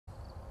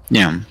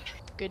Yeah.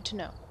 Good to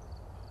know.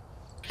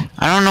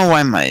 I don't know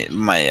why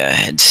my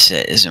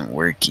headset isn't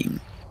working.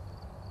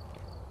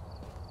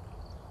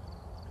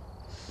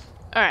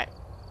 Alright.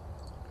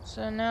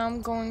 So now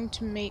I'm going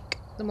to make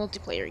the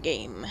multiplayer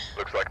game.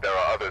 Looks like there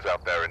are others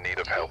out there in need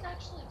of help.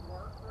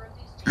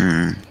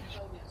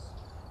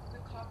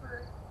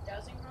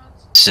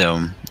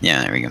 So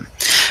yeah, there we go.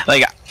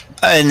 Like,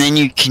 and then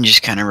you can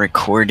just kind of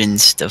record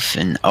and stuff.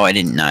 And oh, I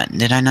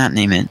did I not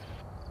name it?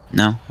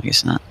 No, I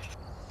guess not.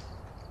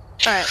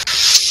 All right.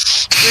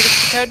 Ready for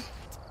the code?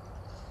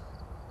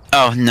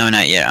 Oh no,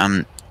 not yet.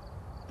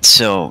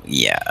 So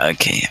yeah,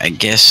 okay, I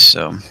guess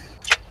so.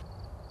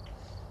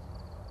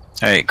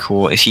 All right,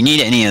 cool. If you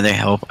need any other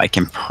help,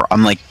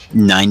 I'm like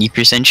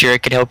 90% sure I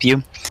could help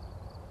you.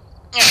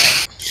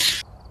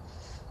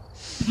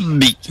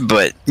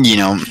 But you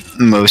know,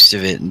 most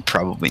of it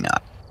probably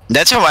not.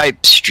 That's how I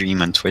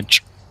stream on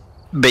Twitch.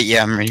 But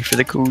yeah, I'm ready for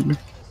the code.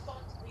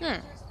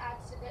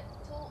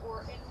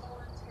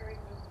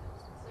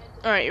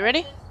 Alright, you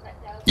ready?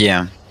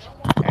 Yeah.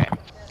 Alright.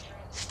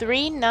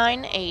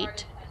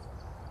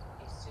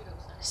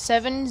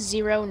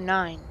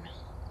 398709.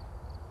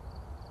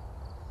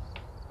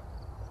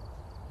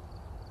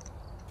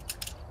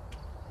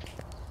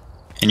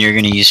 And you're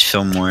gonna use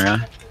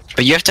Filmora.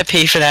 But you have to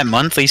pay for that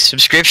monthly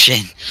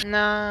subscription.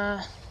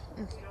 Nah.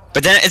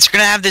 But then it's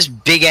gonna have this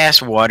big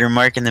ass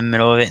watermark in the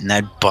middle of it, and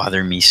that'd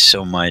bother me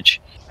so much.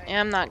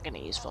 Yeah, I'm not gonna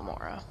use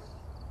Filmora.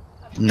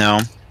 No.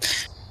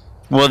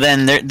 Well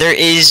then, there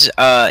is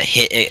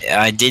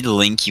I did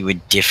link you a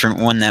different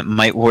one that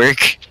might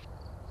work.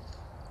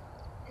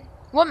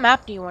 What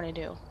map do you want to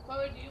do?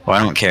 Well,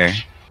 I don't care.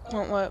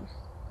 What?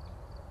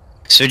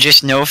 So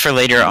just know for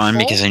later on,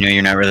 because I know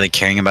you're not really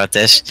caring about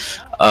this.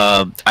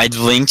 I'd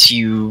linked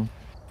you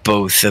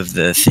both of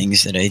the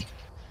things that I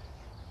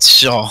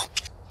saw.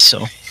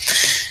 So.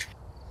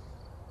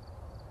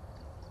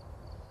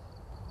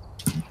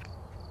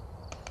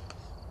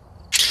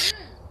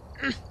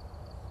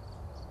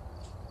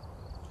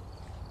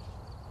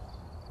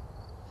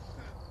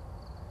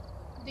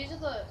 These are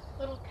the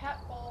little cat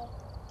ball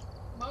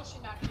motion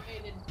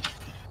activated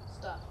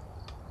stuff.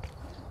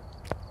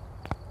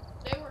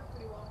 They work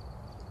pretty well.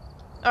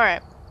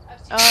 Alright.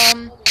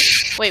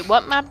 Wait,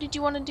 what map did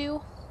you want to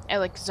do? I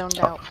like zoned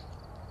out.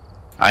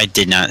 I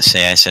did not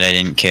say. I said I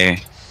didn't care.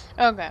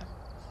 Okay.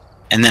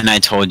 And then I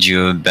told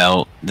you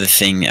about the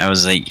thing. I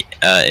was like,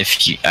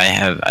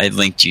 I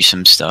linked you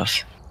some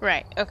stuff.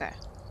 Right. Okay.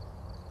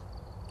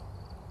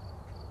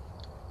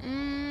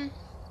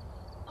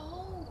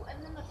 Oh,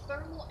 and then the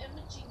thermal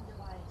imaging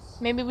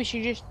device. Maybe we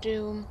should just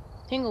do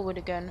Tinglewood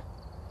again.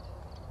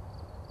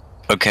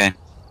 Okay.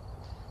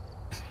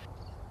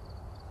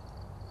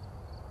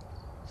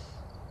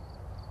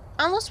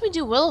 Unless we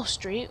do Willow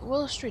Street.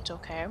 Willow Street's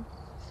okay.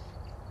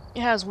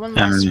 It has one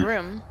less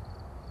room.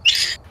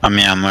 I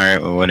mean, I'm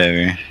alright with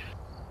whatever.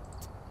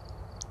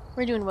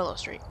 We're doing Willow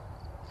Street.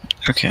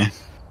 Okay.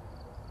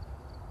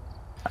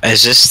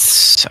 Is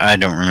this... I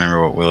don't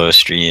remember what Willow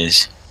Street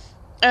is.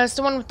 It's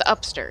the one with the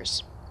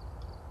upstairs.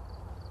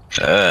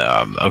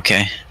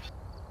 Okay.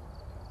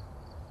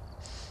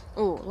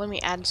 Ooh, let me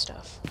add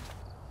stuff.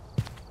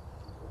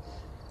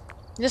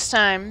 This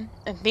time,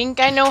 I think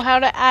I know how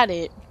to add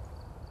it.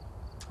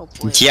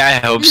 Hopefully. Yeah, I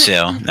hope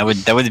so.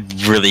 That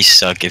would really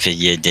suck if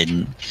you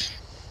didn't.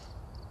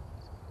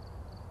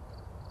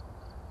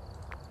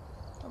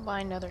 I'll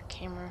buy another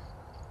camera.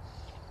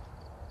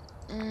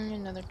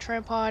 Another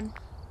tripod.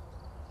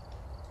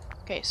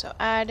 Okay, so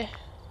add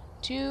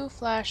 2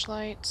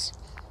 flashlights.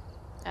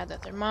 Add the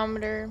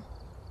thermometer.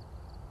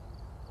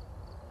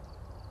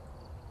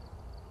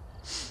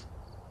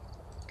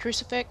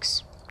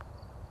 Crucifix.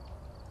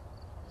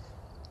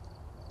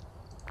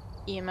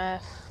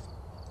 EMF.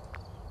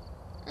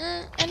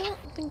 I don't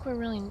think we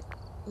really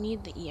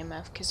need the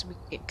EMF because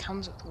it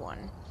comes with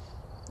one.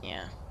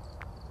 Yeah.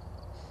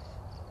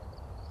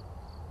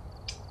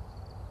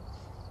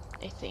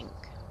 I think.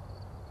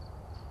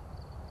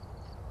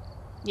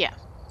 Yeah.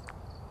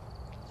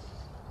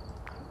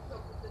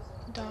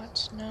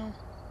 Dots, no.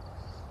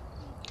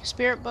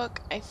 Spirit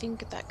book, I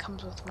think that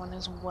comes with one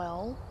as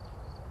well.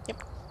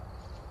 Yep.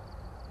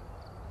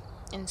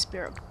 And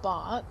spirit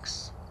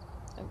box,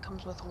 it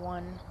comes with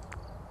one.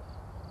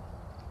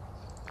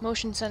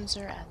 Motion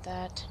sensor, add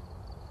that.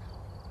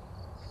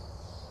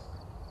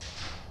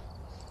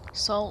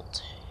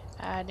 Salt,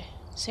 add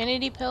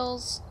sanity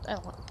pills. I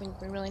don't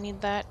think we really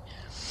need that.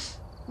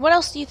 What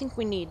else do you think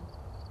we need?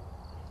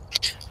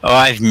 Oh,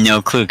 I have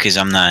no clue because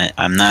I'm not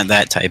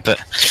that type, but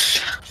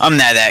I'm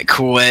not that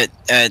cool at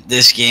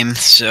this game.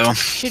 So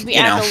should we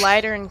add the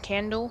lighter and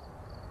candle?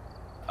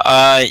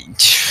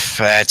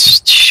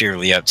 That's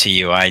surely up to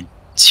you. I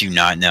do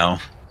not know.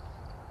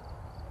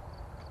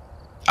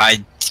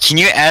 Can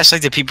you ask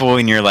like the people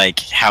in your like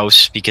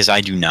house because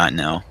I do not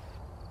know.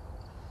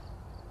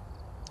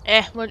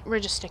 We're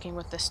just sticking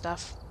with this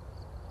stuff.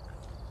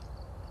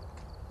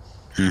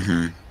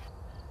 Mm-hmm.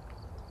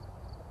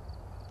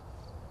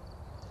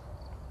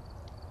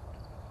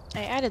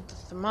 I added the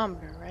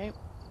thermometer, right?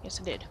 Yes,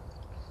 I did.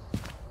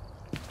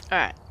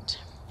 Alright.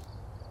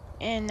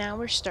 And now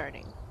we're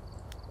starting.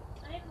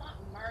 I am not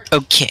merged.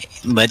 Okay,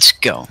 let's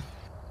go.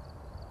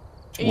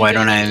 Are you Why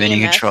don't getting I an have any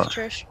EMF, control?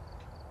 Trish?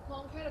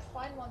 Well, I'm trying to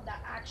find one that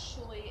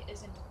actually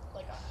isn't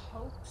like a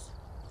hoax.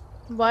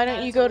 Why That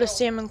don't you is go a to real-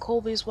 Sam and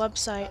Colby's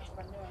website? That's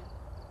what I'm doing.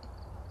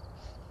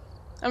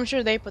 I'm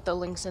sure they put the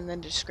links in the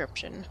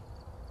description.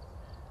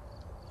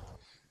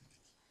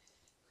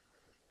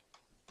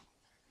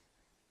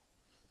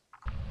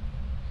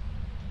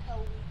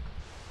 Hell,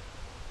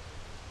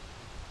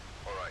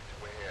 Alright,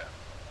 we're here.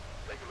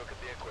 Take a look at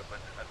the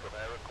equipment and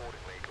prepare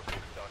accordingly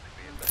before starting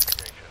the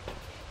investigation.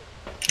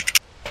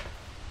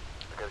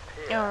 Because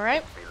here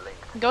Alright. will be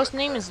linked to Ghost a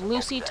name is certain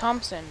Lucy object.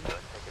 Thompson. So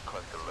let's take a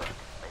closer look.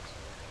 Maybe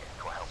using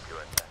it will help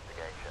your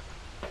investigation.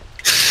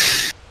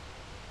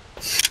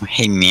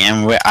 Hey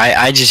man,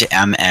 I just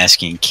am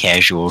asking a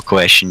casual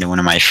question to one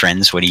of my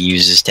friends what he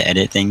uses to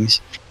edit things.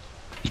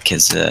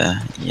 Because,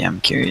 yeah, I'm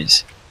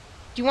curious.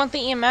 Do you want the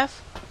EMF?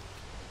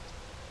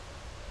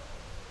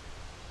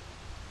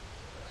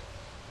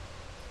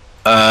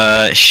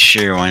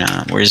 Sure, why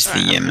not? Where's the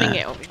Alright, I'm putting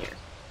it EMF? over here.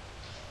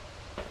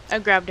 I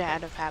grabbed it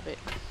out of habit.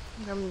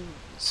 Grabbing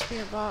the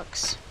spirit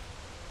box.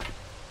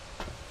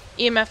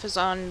 EMF is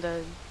on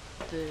the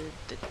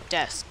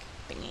desk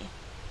thingy.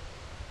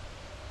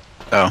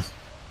 Oh.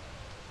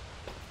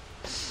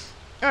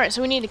 Alright,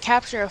 so we need to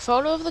capture a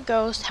photo of the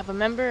ghost, have a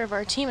member of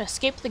our team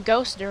escape the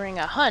ghost during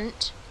a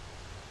hunt,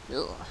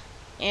 ugh,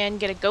 and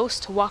get a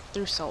ghost to walk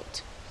through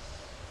salt.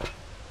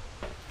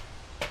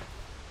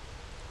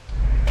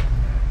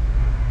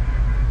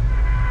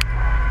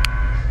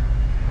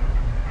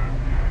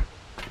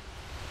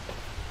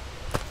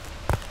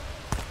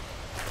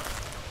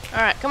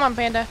 Alright, come on,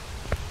 Panda.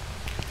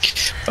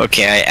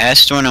 Okay, I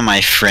asked one of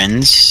my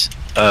friends,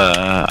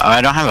 I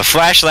don't have a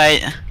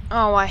flashlight.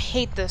 Oh, I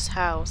hate this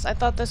house. I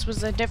thought this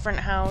was a different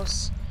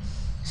house.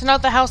 It's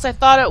not the house I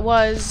thought it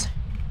was.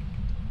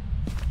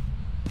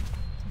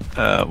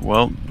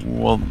 Well,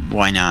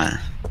 why not?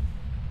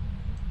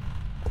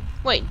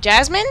 Wait,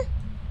 Jasmine?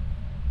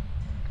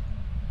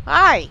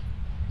 Hi.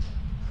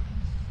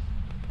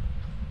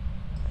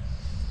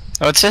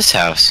 Oh, it's this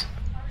house.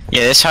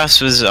 Yeah, this house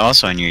was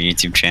also on your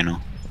YouTube channel.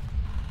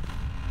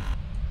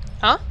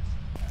 Huh?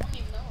 I don't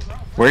even know what's wrong.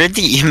 Where did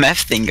the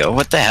EMF thing go?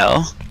 What the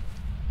hell?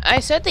 I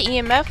said the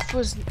EMF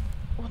was...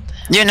 What the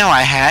hell? Yeah, no,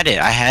 I had it.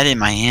 I had it in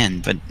my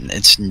hand, but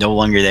it's no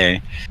longer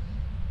there.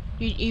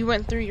 You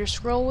went through your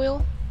scroll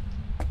wheel?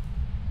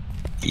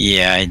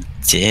 Yeah, I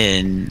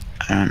did.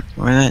 I don't...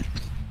 Where that...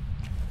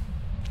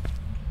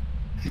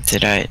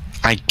 Did I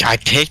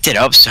picked it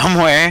up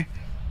somewhere.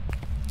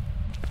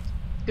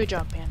 Good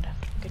job, Panda.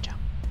 Good job.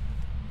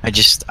 I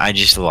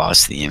just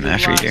lost the We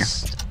EMF reader.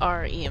 lost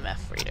our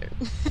EMF reader.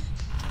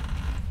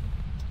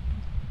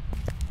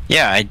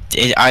 Yeah,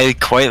 I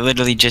quite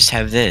literally just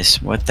have this.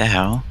 What the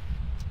hell?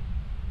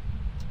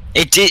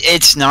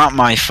 It's not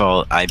my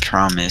fault, I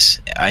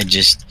promise. I don't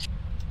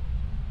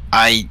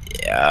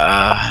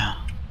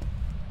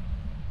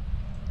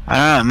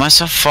know, it must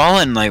have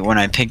fallen like when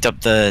I picked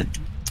up the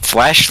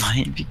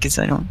flashlight because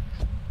I don't...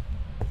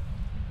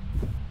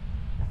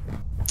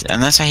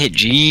 Unless I hit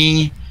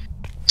G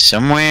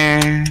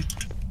somewhere.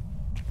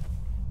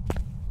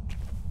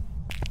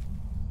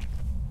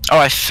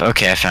 Oh,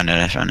 okay, I found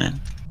it.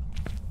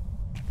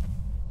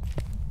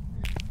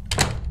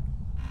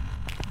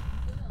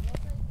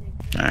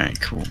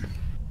 Alright, cool.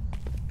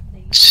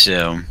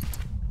 So...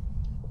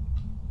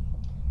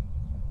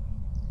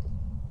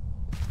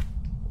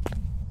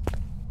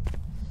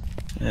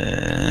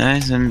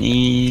 That's an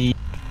E...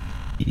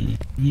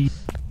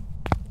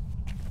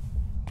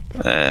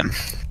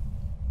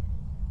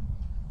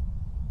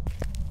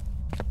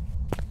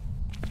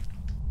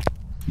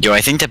 Yo,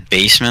 I think the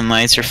basement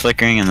lights are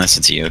flickering unless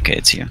it's you. Okay,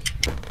 it's you.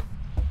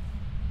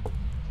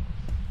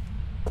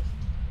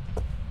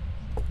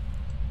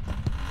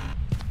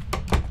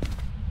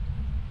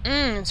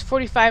 It's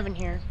 45 in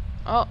here.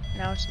 Oh,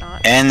 no it's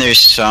not. And there's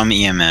some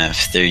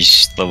EMF.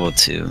 There's level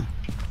 2.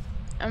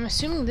 I'm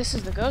assuming this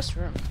is the ghost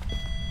room.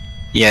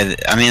 Yeah,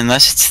 I mean,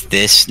 unless it's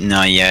this...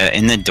 No, yeah,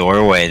 in the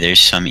doorway there's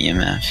some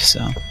EMF, so...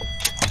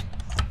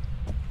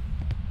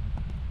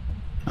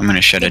 I'm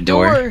gonna shut a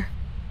door.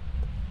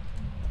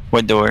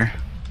 What door?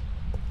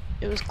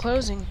 It was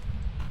closing.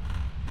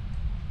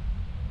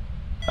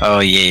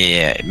 Oh,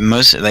 yeah.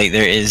 Most, like,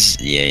 there is...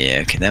 Yeah,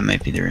 okay, that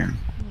might be the room.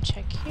 Let me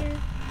check here.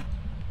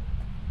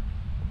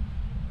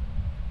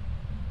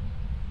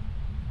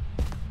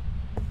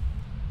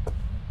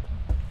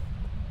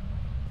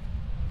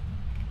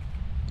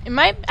 It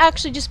might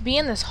actually just be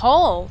in this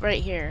hall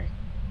right here.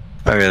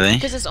 Oh, really?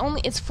 Because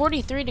it's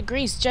 43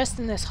 degrees just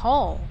in this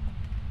hall.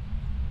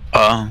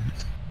 Oh.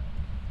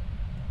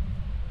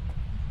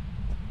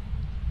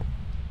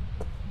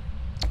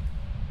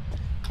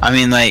 I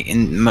mean, like,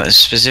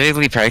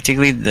 specifically,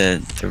 practically,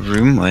 the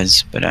room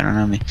was, but I don't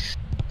know, me.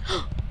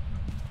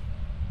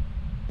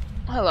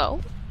 Hello?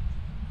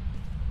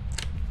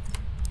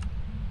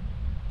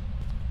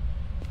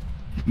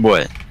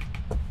 What?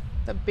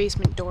 The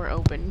basement door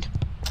opened.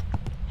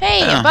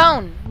 Hey, Oh. a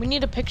bone! We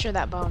need a picture of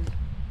that bone.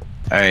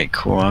 Alright,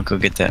 cool, I'll go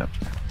get that.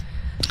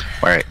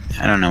 Alright,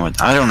 I don't know what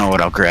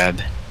I'll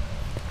grab.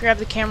 Grab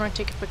the camera,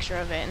 take a picture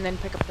of it, and then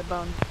pick up the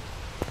bone.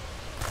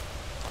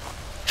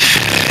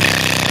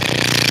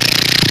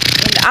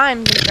 And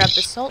I'm gonna grab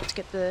the salt to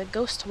get the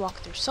ghost to walk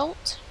through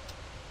salt.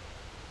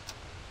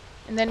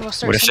 And then we'll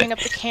start setting up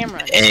the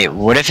camera. Hey,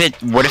 what if it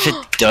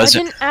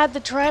doesn't? I didn't add the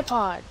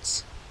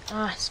tripods.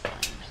 Ah, it's fine.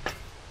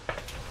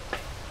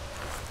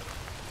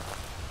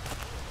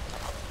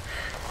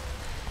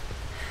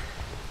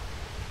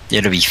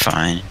 It'll be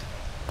fine.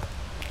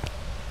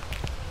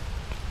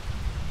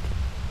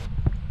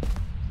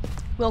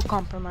 We'll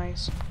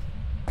compromise.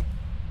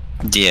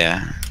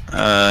 Yeah.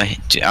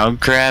 I'll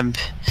grab.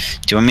 Do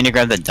you want me to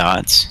grab the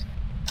dots?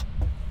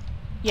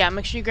 Yeah,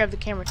 make sure you grab the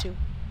camera too.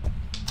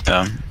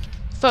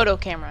 Photo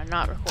camera,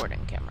 not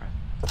recording camera.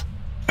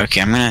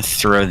 Okay, I'm gonna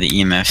throw the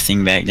EMF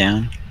thing back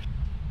down.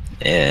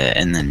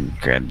 And then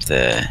grab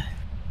the.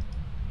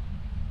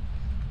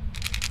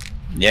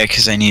 Yeah,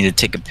 because I need to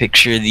take a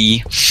picture of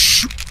the.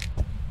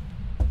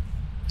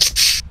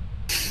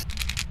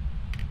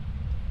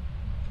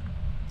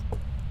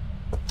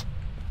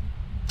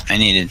 I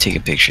need to take a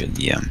picture of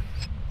the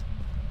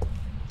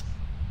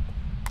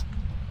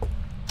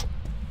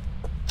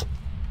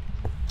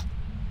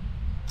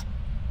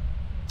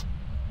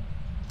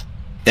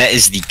That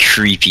is the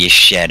creepiest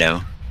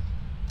shadow.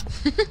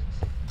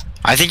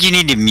 I think you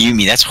need to mute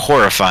me. That's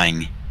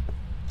horrifying.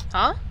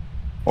 Huh?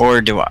 Or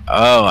do I?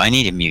 Oh, I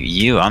need to mute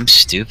you. I'm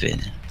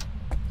stupid.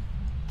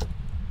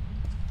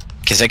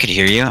 Because I could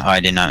hear you. Oh, I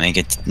did not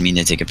mean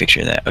to take a picture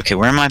of that. Okay,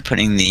 where am I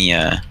putting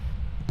the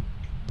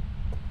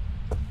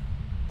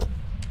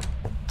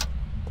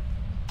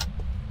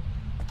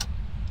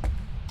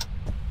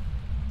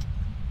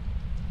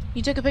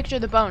You took a picture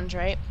of the bones,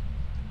 right?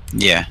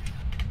 Yeah.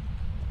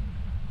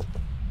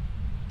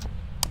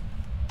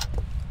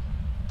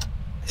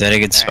 Is that a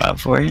good spot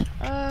for it?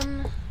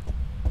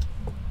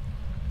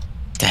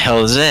 The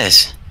hell is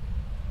this?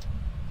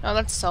 Oh,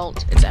 that's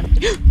salt. It's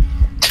empty.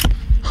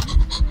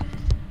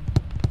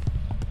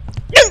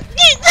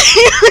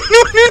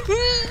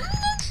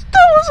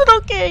 That wasn't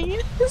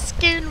okay. It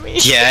scared me.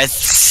 Yeah, it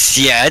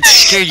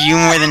scared you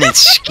more than it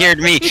scared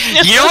me.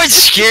 No. You know what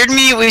scared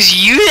me? It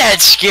was you that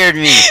scared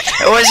me.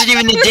 It wasn't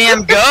even the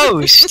damn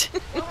ghost.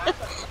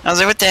 I was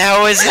like, what the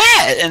hell was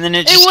that? And then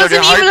it just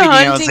started heartbeating. It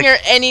wasn't even hunting or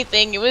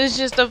anything. It was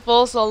just a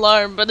false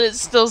alarm, but it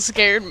still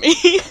scared me.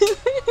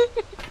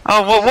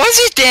 Oh, what was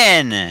it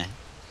then?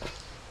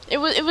 It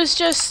was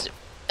just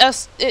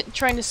us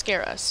trying to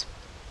scare us.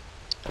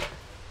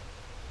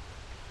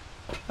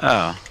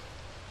 Oh.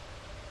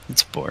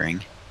 It's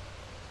boring.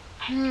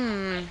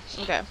 Okay.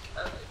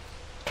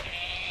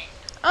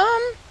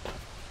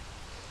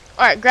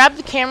 Alright, grab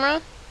the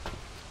camera.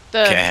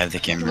 Okay, I have the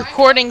camera.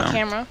 Recording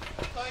camera.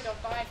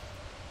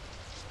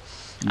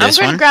 I'm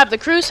going to grab the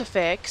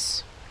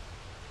crucifix.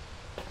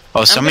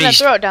 Oh, somebody I'm going to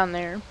throw it down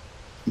there.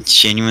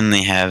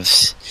 Genuinely have.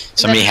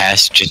 Somebody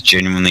has to just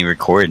genuinely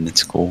record.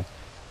 That's cool.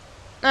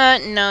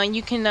 No,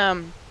 you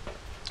can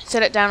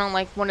set it down on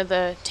like one of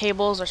the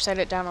tables or set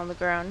it down on the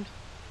ground.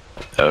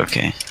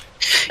 Okay.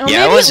 Oh, yeah,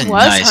 maybe it wasn't it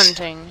was nice.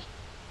 Hunting.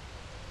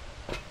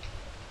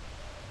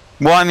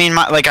 Well, I mean,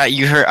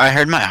 I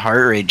heard my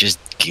heart rate just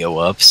go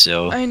up,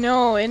 so. I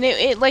know, and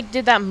it like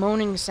did that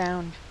moaning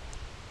sound.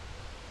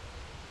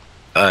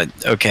 Okay.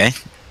 Okay,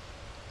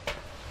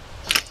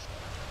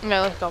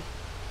 let's go.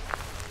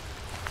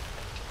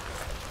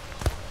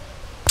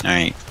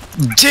 Alright.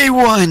 Day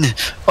 1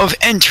 of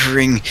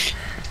entering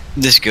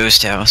this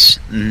ghost house.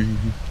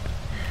 I'm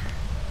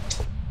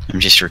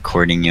just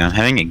recording you. I'm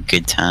having a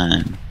good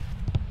time.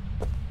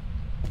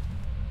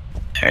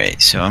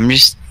 Alright, so I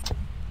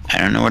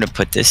don't know where to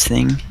put this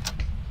thing.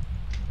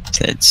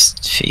 That's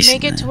facing.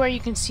 Make it to where you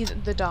can see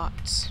the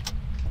dots.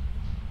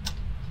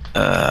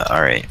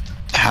 Alright.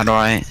 How do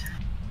I?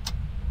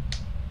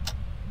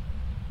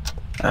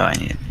 Oh, I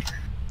need.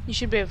 You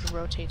should be able to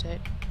rotate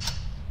it.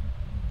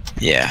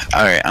 Yeah.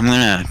 Alright, I'm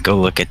gonna go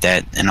look at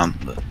that and I'll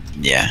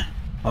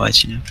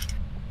let you know.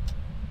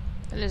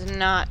 It is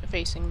not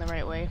facing the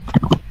right way.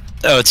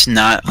 Oh, it's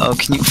not. Oh,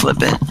 can you flip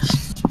it?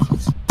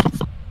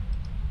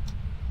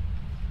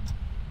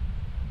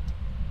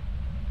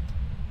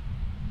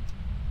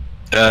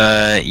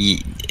 Yeah.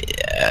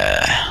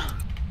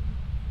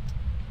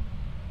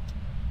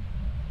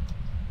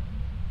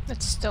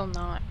 It's still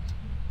not.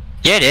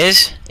 Yeah, it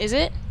is. Is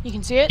it? You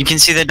can see it? You can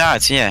see the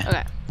dots, yeah.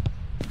 Okay.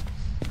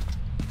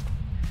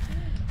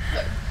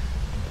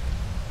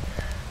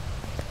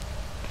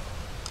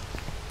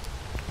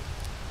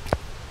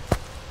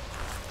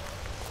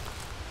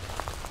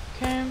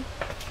 Okay.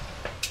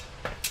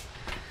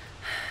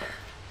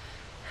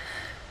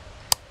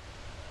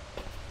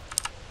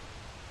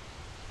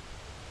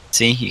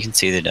 See? You can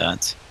see the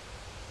dots.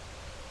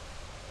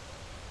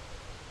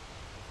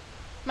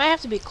 Might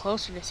have to be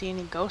closer to see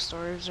any ghost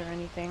orbs or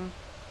anything.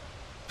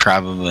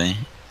 Probably.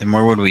 Then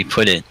where would we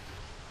put it?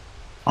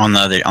 On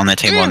the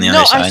table on the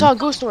other side? No, I saw a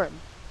ghost orb.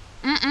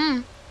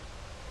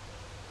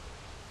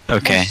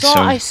 Okay,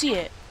 I see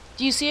it.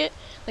 Do you see it?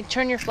 Like,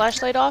 turn your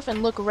flashlight off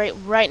and look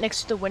right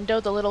next to the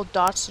window, the little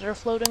dots that are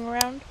floating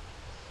around.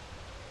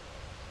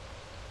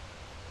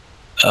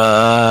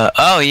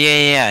 Oh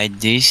yeah, I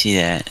do see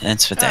that.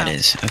 That's what that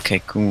is.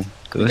 Okay, cool.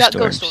 We got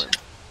Ghost ghost orbs.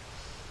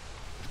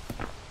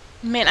 orb.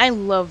 Man, I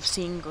love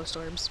seeing ghost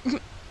orbs.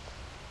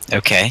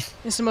 Okay.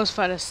 It's the most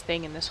funnest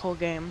thing in this whole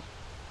game.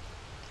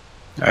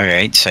 All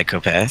right,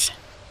 psychopath.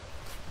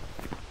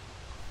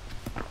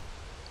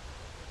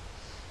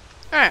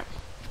 Alright.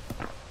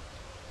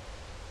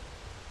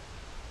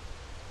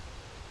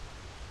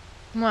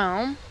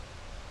 Well.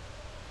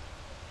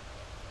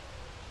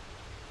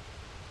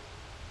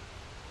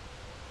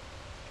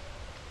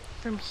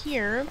 From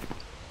here,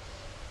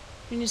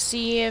 we need to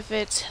see if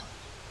it's,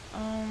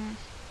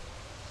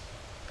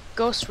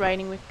 ghost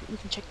writing. We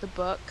can check the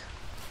book.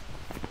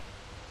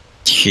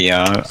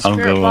 Yeah, I'll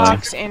Spirit go.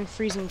 box and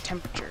freezing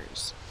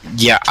temperatures.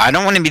 Yeah, I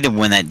don't want to be the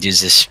one that does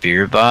the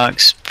spirit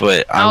box,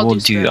 but I will do.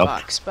 Spirit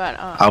box, but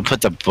I'll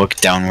put the book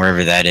down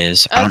wherever that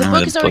is. I don't the know book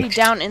where is already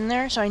down in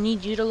there, so I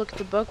need you to look at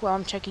the book while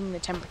I'm checking the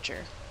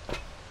temperature.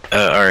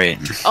 All right.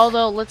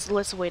 Although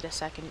let's wait a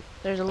second.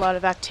 There's a lot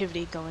of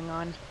activity going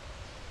on.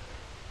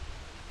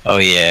 Oh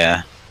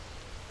yeah.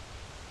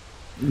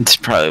 It's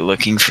probably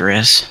looking for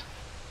us.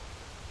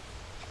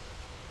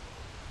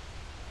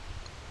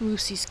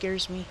 Lucy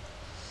scares me.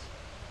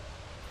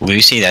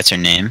 Lucy, that's her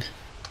name.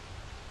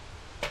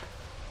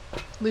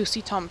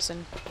 Lucy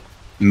Thompson.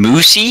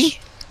 Moosey?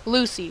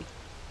 Lucy.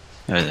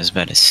 Oh, I was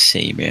about to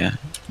say, bro.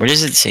 Where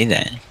does it say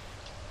that?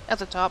 At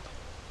the top.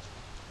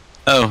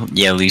 Oh,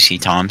 yeah, Lucy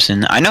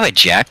Thompson. I know a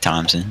Jack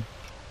Thompson.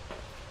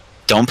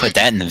 Don't put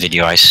that in the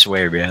video, I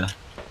swear, bro.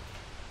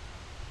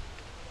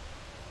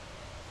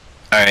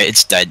 Alright,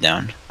 it's died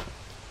down.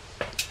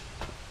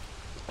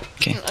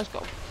 Okay. Let's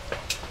go.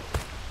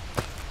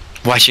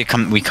 Why should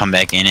we come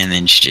back in and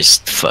then she's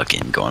just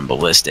fucking going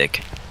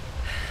ballistic?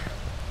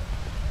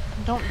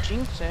 Don't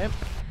jinx it.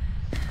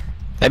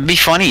 That'd be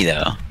funny,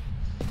 though.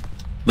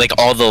 Like,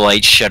 all the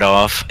lights shut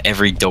off,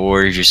 every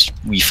door, just,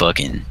 we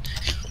fucking...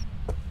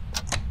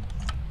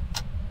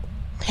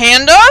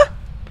 Panda?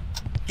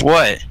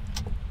 What?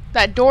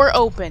 That door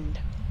opened.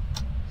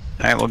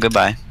 Alright, well,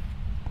 goodbye.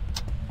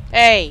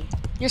 Hey,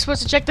 you're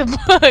supposed to check the book.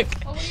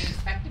 Well, what do you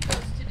expect a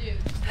ghost to do?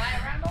 Just lie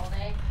around all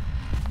day?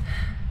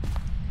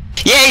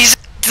 Yeah,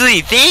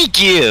 exactly,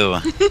 thank you!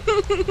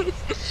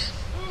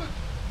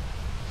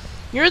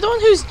 You're the one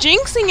who's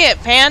jinxing it,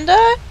 Panda.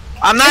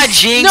 I'm not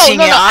jinxing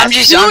No. it, I'm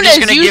just gonna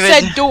give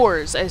it...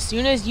 doors, as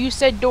soon as you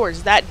said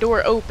doors, that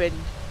door opened.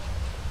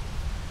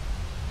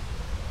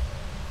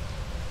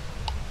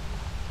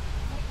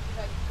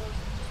 Like, ghosts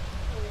just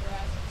pull your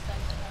ass inside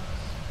the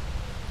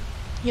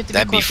house. You have to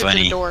That'd be be closer to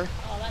funny. the door.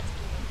 Oh, that's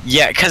cool.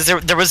 Yeah, because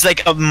there was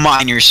like a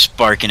minor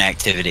spark in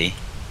activity.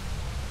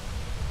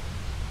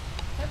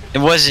 It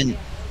wasn't...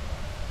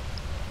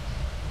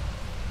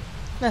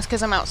 That's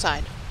because I'm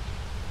outside.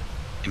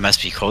 It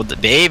must be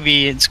cold.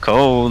 Baby, it's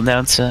cold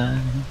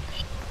outside.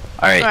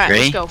 Alright, Alright,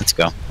 ready? let's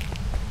go.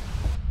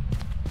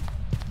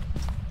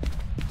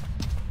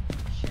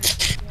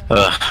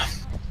 Ugh.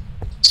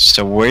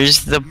 So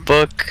where's the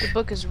book? The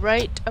book is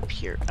right up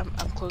here. I'm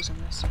closing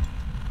this.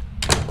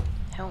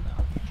 Hell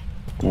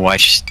no.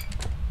 Watch.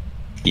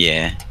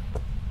 Yeah.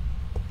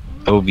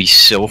 I will be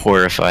so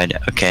horrified.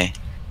 Okay.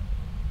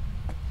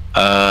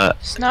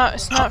 It's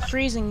not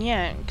freezing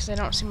yet because I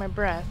don't see my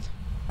breath.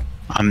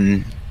 I'm...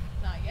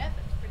 Not yet,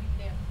 that's pretty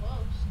damn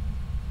close.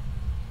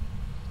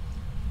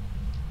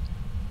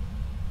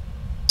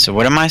 So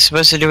what am I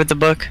supposed to do with the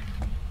book?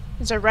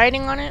 Is there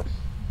writing on it?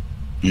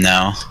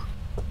 No.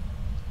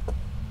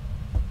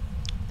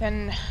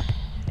 Then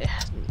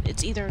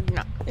it's either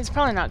not. It's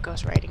probably not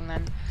ghost writing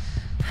then.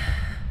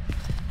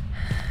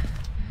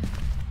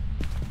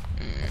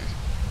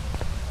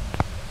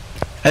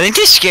 I think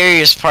the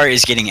scariest part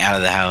is getting out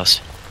of the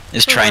house.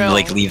 Is For trying to real.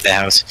 like leave the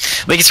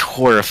house. Like it's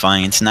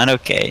horrifying. It's not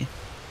okay.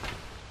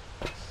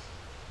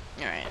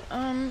 Alright,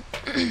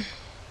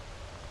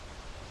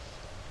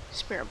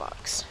 spirit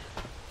box.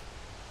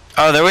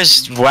 Oh, there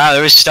was... Wow,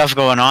 there was stuff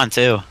going on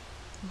too.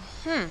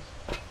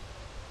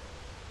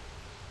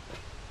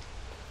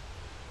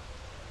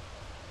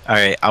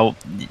 Alright,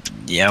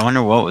 yeah, I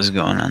wonder what was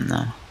going on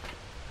though.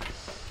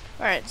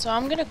 Alright, so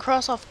I'm gonna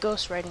cross off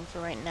ghost writing for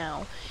right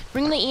now.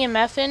 Bring the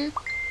EMF in.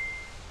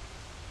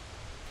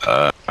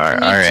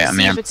 Alright, I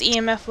mean... if it's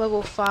EMF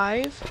level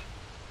 5.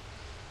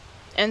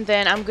 And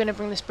then I'm gonna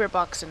bring the spirit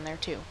box in there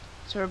too.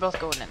 So we're both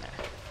going in there.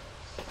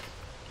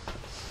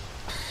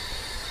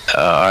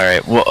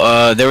 Alright,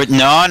 well,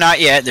 no, not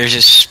yet. There's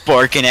a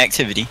spark in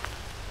activity.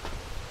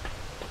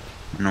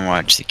 I'm gonna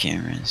watch the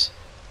cameras.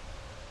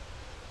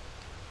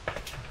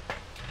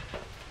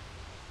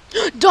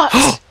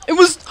 Dots! It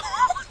was...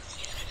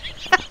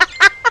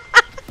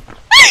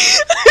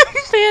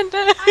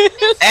 Panda!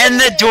 And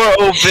the door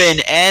open!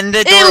 And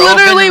the door It open,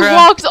 literally bro.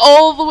 walked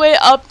all the way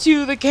up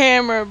to the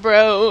camera,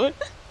 bro.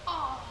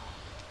 Oh,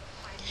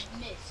 I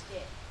missed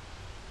it.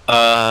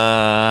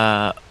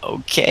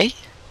 Okay.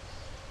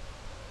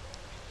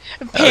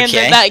 Panda,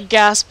 Okay. that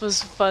gasp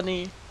was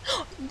funny.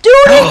 Dude,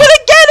 it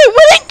wouldn't get it!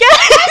 Wouldn't get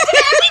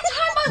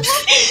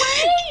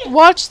it!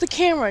 Watch the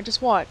camera,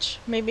 just watch.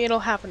 Maybe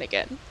it'll happen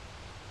again.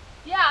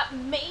 Yeah,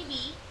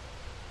 maybe.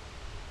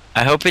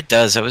 I hope it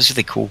does. That was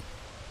really cool.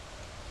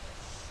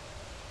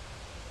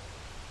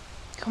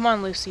 Come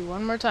on, Lucy,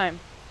 one more time.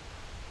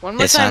 One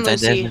more It's time, not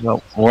that Lucy.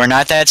 difficult. We're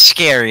not that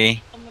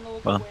scary. I'm gonna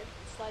look Well. away for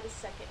the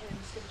slightest second and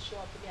it's gonna show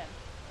up again.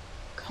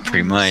 Come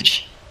Pretty on,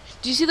 much. Lucy.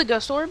 Do you see the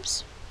ghost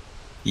orbs?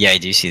 Yeah, I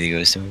do see the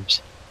ghost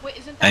orbs. Wait,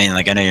 isn't I mean, that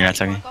like, I know you're not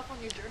talking. mark off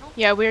on your journal?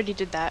 Yeah, we already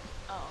did that.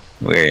 Oh.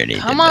 We already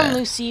Come did on, that.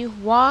 Lucy,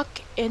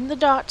 walk in the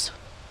dots.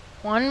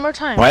 One more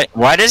time.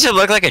 Why does it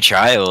look like a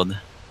child?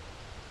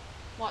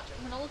 Watch,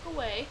 I'm gonna look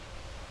away.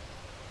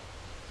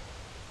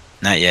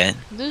 Not yet.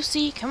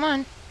 Lucy, come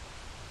on.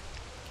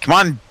 Come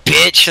on,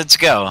 bitch. Let's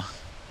go.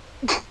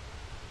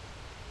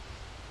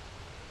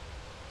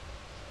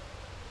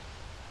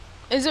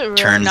 Is it really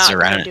Turns not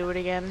around. gonna do it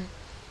again?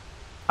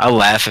 I'll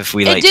laugh if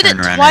we It like did turn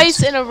it around.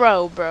 twice in a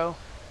row, bro.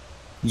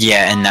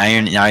 Yeah, and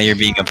now you're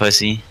being a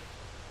pussy.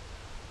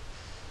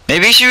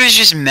 Maybe she was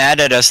just mad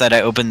at us that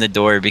I opened the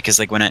door because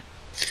like when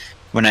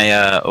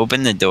I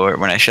opened the door,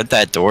 when I shut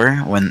that door,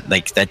 when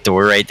like that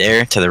door right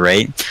there to the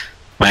right,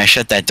 when I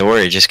shut that door,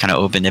 it just kind of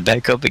opened it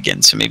back up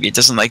again. So maybe it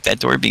doesn't like that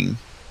door being.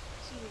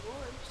 See the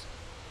orbs.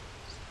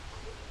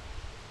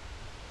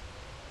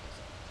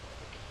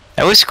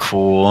 That was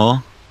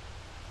cool.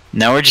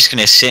 Now we're just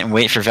gonna sit and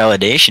wait for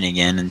validation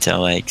again until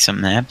like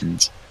something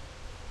happens.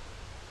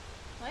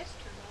 Lights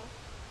turned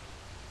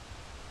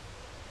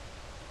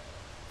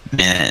off.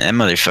 Man, that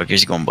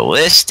motherfucker's going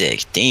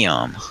ballistic.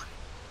 Damn.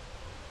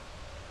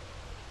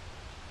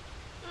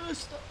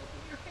 Stop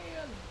moving your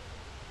hand.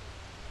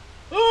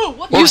 Oh,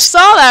 what You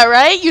saw that,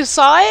 right? You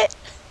saw it?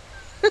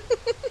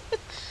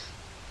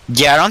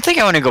 Yeah, I don't think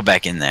I want to go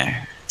back in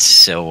there.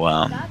 So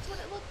That's what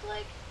it looked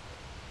like?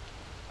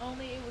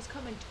 Only it was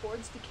coming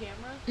towards the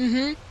camera?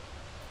 Mm-hmm.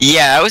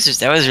 yeah, that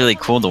was really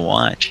cool to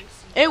watch.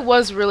 It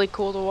was really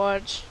cool to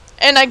watch.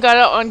 And I got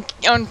it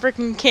on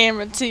freaking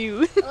camera,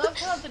 too. I love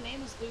how the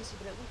name is Lucy,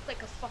 but it looked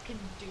like a fucking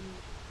dude.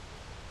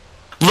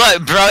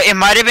 Look, bro, it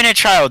might have been a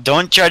child.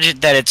 Don't judge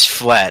it that it's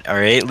flat. All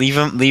right, leave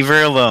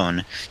her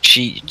alone.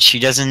 She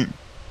doesn't.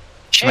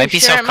 She might be It might be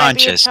a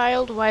self-conscious.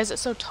 child? Why is it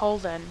so tall,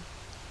 then?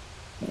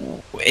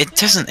 It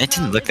doesn't. It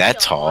didn't look that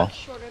tall.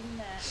 Shorter than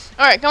that.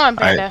 Alright, come on,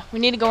 Alright. Panda. We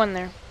need to go in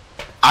there.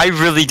 I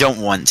really don't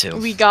want to.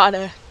 We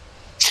gotta.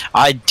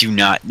 I do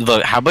not.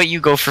 Look, how about you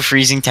go for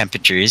freezing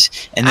temperatures,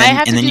 and I then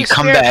have to do you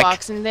come spirit back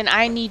box, and then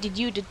I needed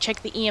you to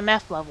check the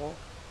EMF level.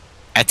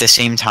 at the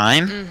same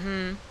time?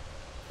 Mm-hmm.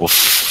 Well,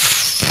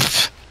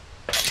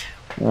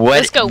 what?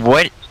 Let's go.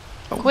 What?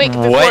 Quick,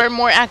 what? before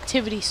more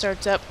activity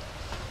starts up.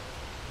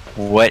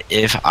 What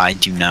if I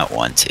do not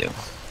want to?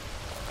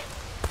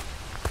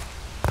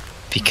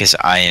 Because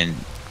I am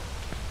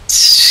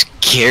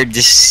scared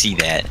to see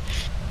that.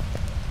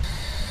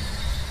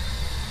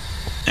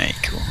 Alright,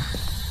 cool.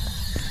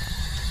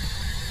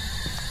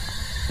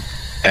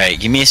 Alright,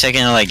 give me a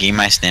second to like get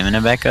my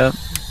stamina back up.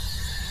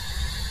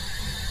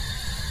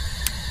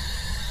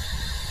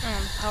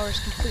 Oh, the power's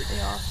completely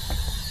off.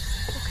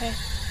 Okay.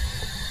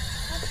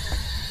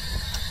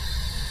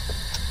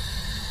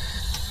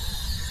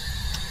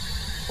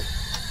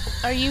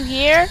 Are you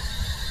here?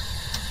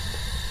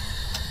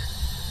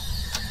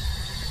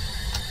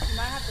 You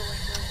might have to let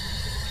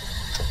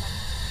go.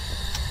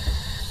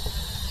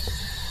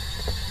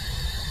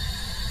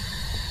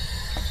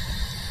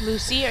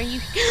 Lucy, are you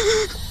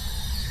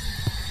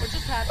What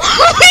just happened?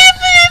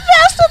 it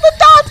passed on the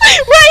dots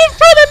right in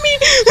front of me!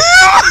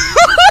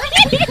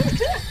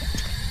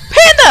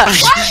 Panda!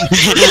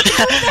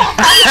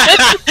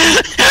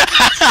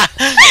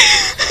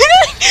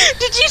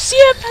 Did you see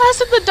it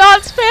pass on the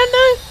dots,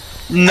 Panda?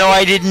 No,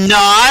 I did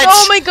not!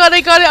 Oh my god,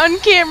 I got it on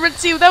camera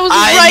too. That was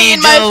I right need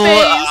in my to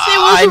face. It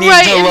was I need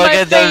right to in look my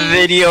at the face.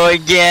 video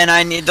again.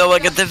 I need to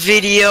look at the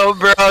video,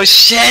 bro.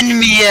 Send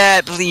me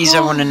that, please. I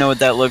want to know what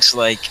that looks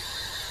like.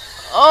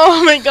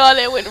 Oh my god,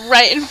 it went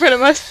right in front of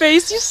my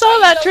face. You saw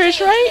that, Trish,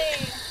 right?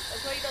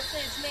 That's why you don't say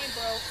its name,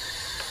 bro.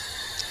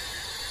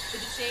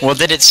 Did it say Well,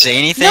 did it say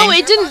anything? No,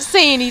 it didn't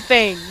say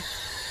anything.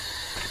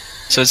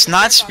 So it's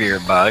not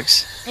Spirit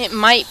Box. It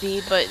might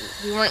be, but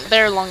we weren't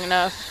there long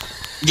enough.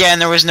 Yeah,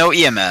 and there was no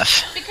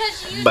EMF,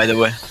 Because you by the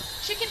way.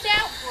 chickened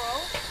out, bro.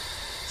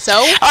 So?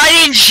 I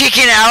didn't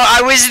chicken out.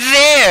 I was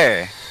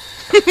there.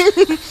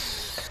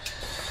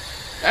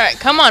 Alright,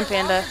 come on,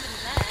 Panda.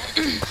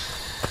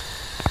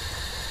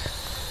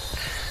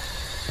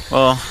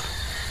 Well,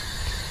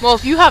 Well,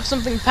 if you have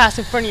something pass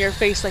in front of your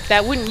face like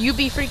that, wouldn't you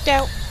be freaked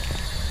out?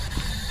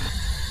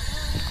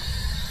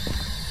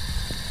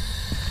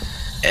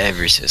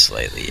 ever so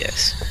slightly,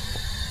 yes.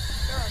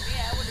 Sure,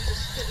 yeah, I would have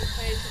just stood in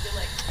place and be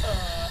like,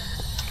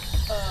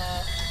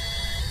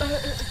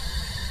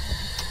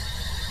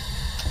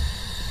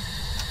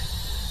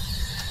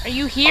 Are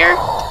you here?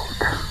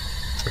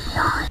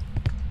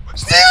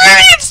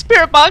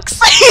 Spirit box.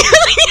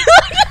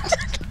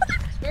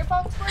 Spirit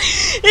box, bro?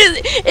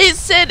 it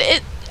said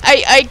it.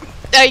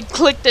 I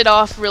clicked it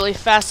off really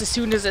fast as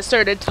soon as it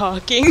started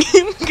talking.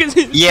 'Cause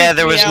it Yeah, freaked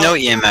there me was out. no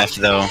EMF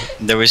though.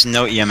 There was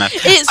no EMF.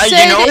 It said.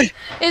 You know what?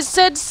 It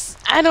said.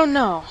 I don't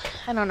know.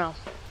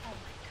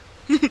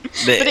 But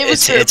But it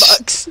was Spirit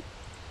box.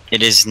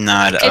 It is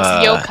not. It's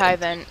yokai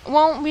then.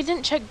 Well, we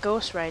didn't check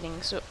ghost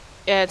writing, so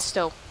yeah, it's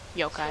still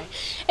yokai.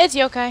 It's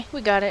yokai.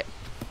 We got it.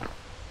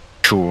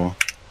 Cool.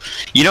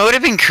 You know, it would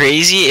have been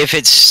crazy if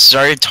it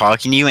started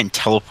talking to you and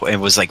teleport. It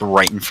was like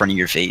right in front of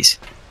your face.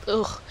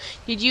 Ugh.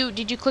 Did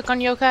you click on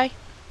yokai?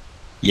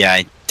 Yeah,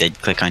 I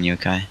did click on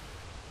yokai.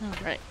 Oh,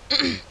 right.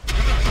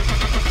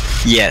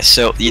 Yeah,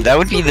 so that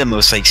would be the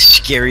most like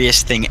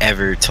scariest thing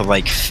ever to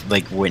like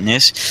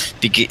witness.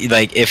 Because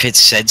like if it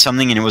said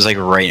something and it was like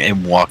right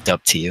and walked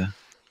up to you,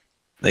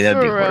 like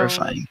that'd be Bro.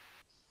 horrifying.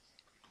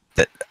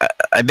 That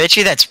I bet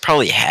you that's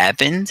probably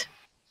happened.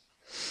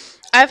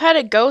 I've had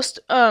a ghost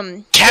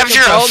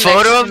Capture a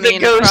photo of the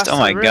ghost. Oh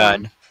my room.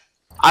 god.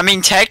 I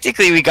mean,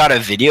 technically we got a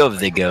video of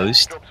the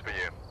ghost. Jobs for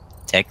you.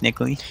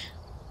 Technically.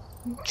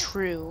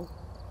 True.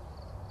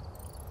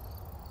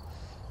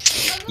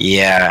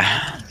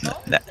 Yeah.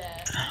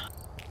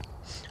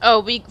 Oh,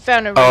 we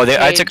found a Oh, rib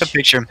I took a cage.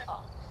 picture.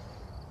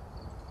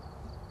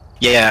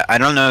 Yeah, I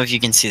don't know if you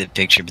can see the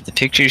picture, but the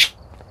picture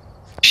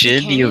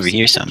should Can be you over see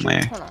here the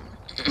somewhere. pictures?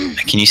 Hold on.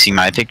 Can you see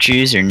my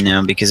pictures or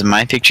no? Because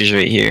my picture's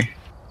right here.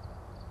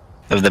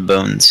 Of the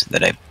bones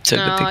that I took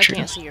No, the picture I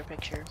can't of. see your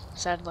picture,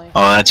 sadly.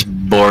 Oh, that's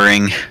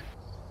boring.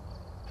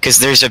 Because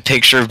there's a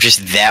picture of just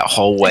that I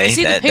hallway can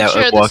see the that picture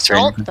of the walked right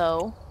salt, in.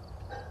 though.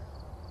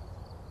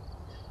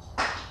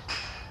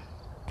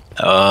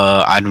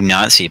 I do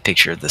not see a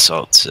picture of the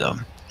salt, so.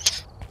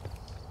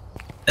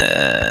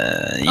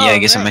 Yeah, I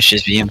guess it right. must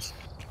just be him.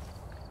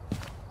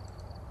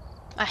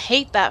 I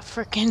hate that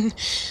frickin'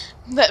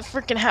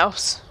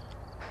 house.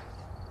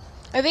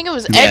 I think it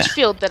was Yeah.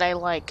 Edgefield that I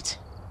liked.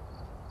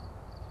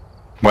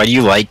 Why do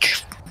you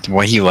like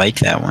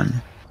that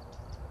one?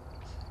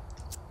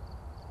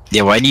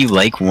 Yeah, why do you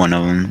like one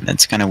of them?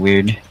 That's kind of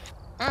weird.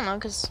 I don't know,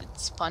 cause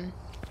it's fun.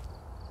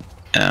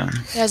 Um.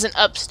 It has an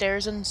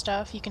upstairs and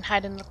stuff. You can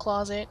hide in the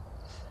closet.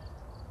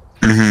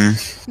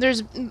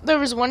 There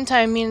was one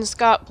time me and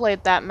Scott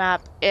played that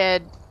map,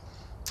 and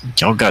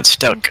Y'all got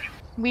stuck.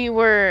 we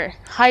were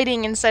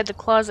hiding inside the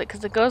closet because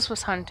the ghost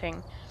was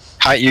hunting.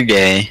 Hot, you're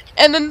gay.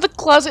 And then the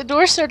closet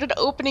door started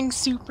opening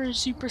super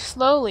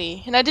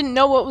slowly, and I didn't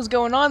know what was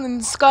going on.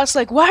 And Scott's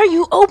like, "Why are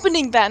you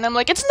opening that?" And I'm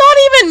like, "It's not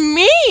even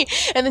me."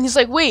 And then he's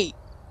like, "Wait,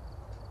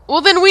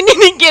 well then we need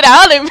to get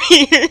out of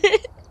here,"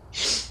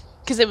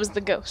 because it was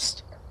the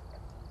ghost.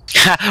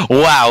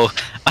 Wow.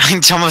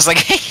 It's almost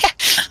like.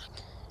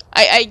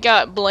 I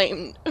got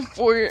blamed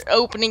for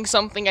opening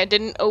something I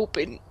didn't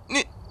open.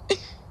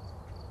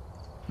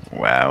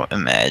 Wow,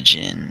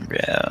 imagine,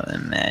 bro,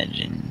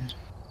 imagine.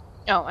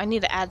 Oh, I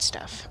need to add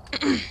stuff.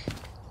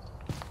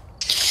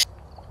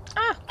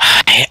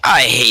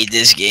 I hate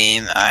this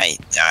game.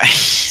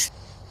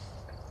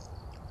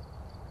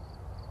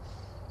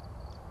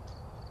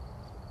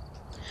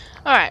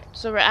 Alright,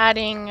 so we're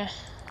adding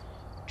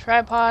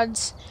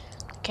tripods,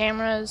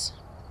 cameras,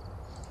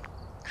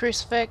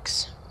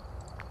 crucifix,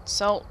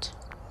 salt,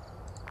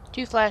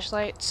 2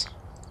 flashlights,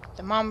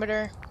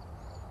 thermometer,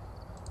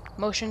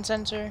 motion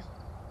sensor.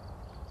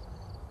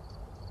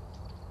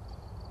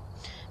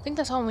 I think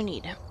that's all we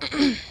need.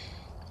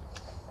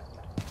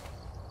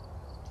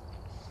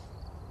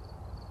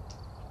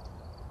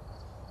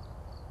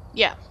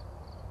 Yeah.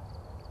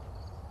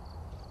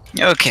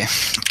 Okay,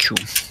 cool.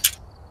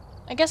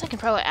 I guess I can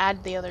probably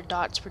add the other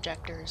dots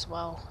projector as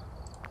well.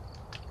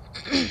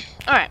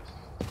 Alright.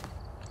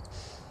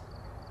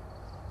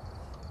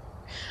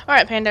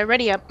 Alright, Panda,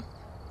 ready up.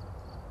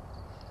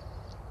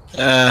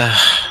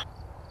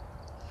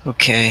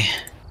 Okay.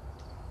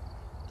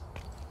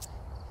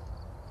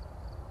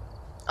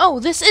 Oh,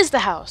 this is the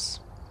house.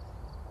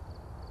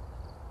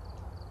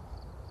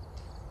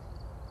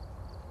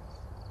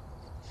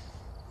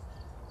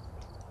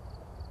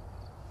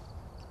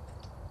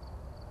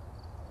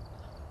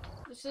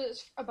 This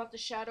is about the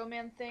Shadow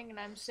Man thing, and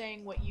I'm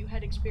saying what you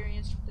had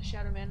experienced with the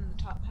Shadow Man in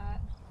the top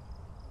hat.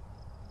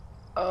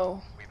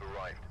 Oh. We've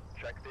arrived.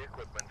 Check the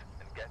equipment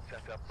and get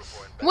set up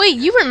before Wait,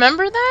 you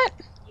remember that?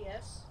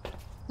 Yes.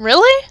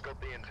 Really? Got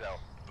the intel.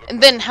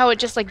 And then how it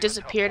just like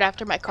disappeared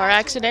after my car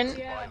accident?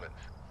 Yeah. Violence,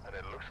 and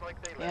it looks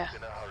like they Yeah. left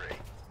in a hurry.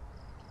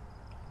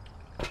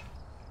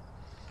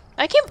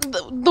 I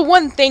can't. The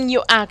one thing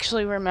you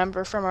actually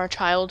remember from our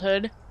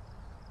childhood.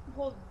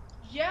 Well,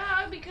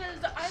 yeah,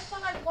 because I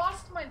thought I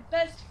lost my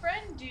best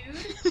friend, dude.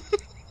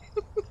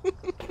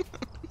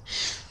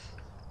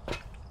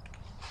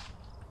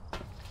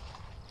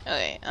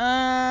 Okay.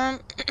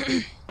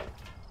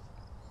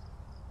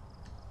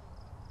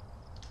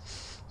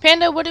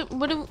 Panda, what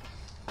do?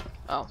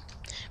 Oh,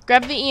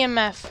 grab the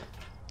EMF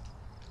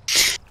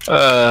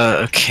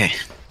Okay.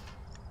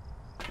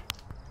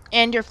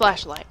 and your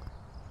flashlight.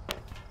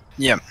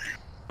 Yep.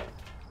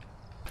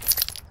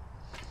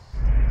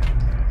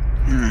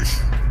 Hmm.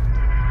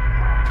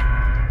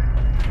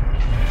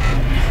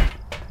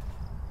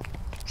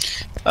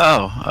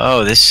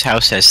 Oh, this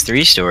house has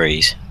 3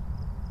 stories.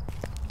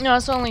 No,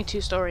 it's only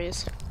 2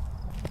 stories.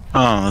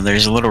 Oh,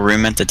 there's a little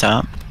room at the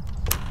top.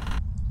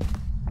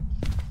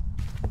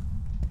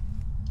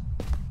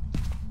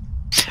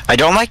 I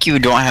don't like you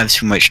don't have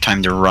too much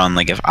time to run.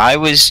 Like, if I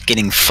was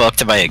getting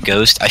fucked by a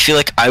ghost, I feel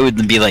like I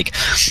would be like,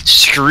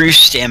 screw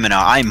stamina,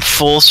 I'm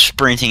full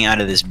sprinting out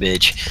of this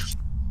bitch.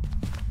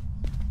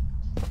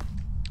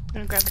 I'm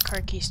gonna grab the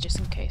car keys just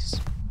in case.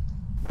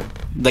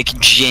 Like,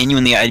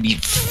 genuinely, I'd be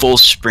full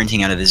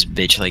sprinting out of this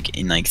bitch, like,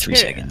 in like 3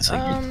 Here, seconds.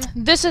 Like,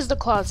 this is the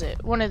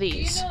closet. One of Do you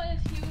these. know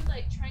if he was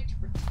like trying to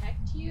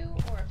protect you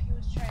or if he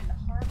was trying to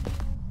harm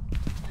you?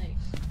 Like,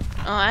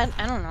 Oh,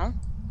 I don't know.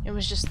 It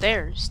was just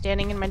there,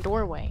 standing in my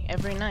doorway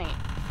every night.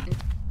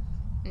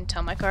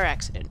 Until my car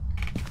accident.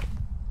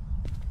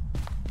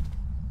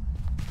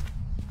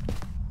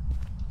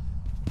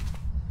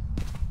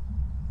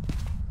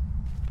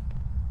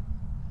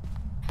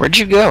 where'd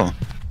you go?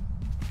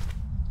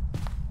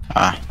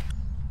 Ah.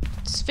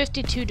 It's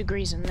 52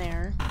 degrees in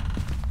there.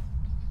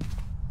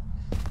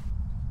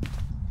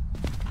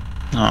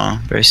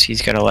 Oh,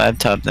 Brisky's got a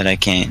laptop that I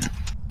can't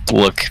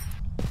look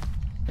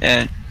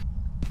at.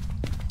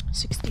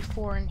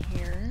 64 in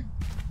here.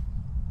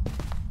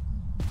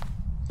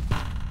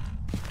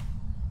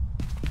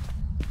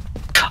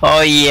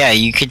 Oh yeah,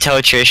 you could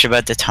tell Trish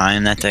about the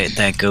time that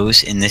that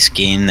ghost in this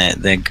game,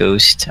 that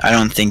ghost. I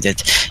don't think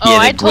that. Oh, Yeah,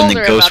 I when told the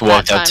her ghost about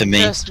walked that up to time,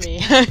 me. trust me.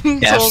 I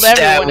Yeah, told that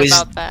everyone was-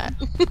 about that.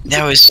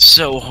 That was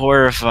so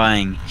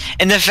horrifying.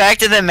 And the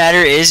fact of the matter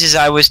is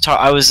I was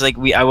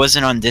I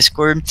wasn't on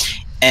Discord,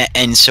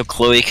 and so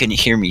Chloe couldn't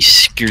hear me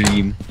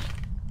scream.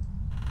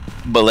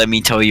 But let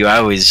me tell you, I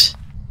was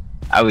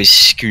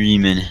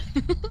screaming.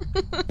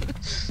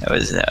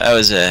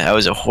 That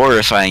was a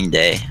horrifying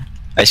day.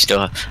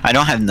 I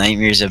don't have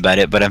nightmares about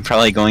it, but I'm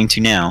probably going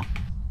to now.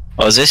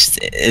 Oh,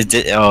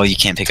 oh, you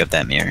can't pick up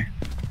that mirror.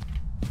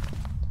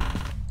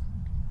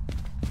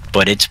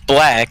 But it's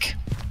black.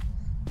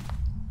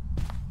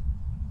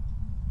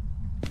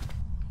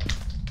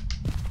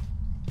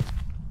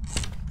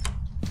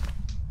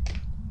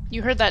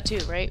 You heard that too,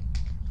 right?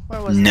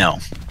 Where was No.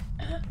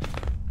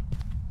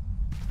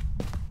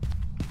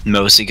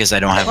 Mostly because I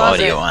don't have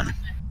Closet. audio on.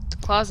 the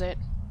closet?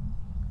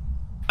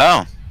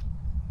 Oh.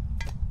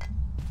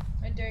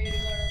 I dare you to go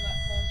to that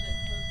closet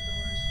and close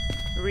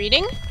the doors.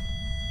 Reading?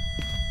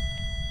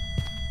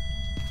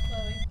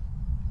 Chloe.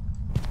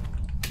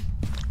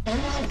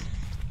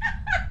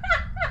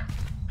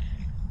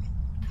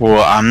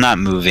 Well, I'm not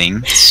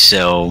moving,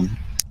 so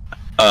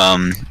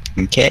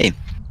okay.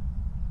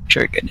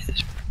 Sure it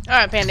is.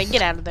 Alright, Panda,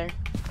 get out of there.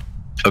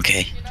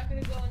 Okay. You're not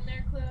gonna go in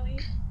there, Chloe?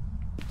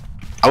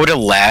 I would have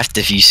laughed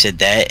if you said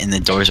that and the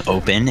door's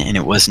open and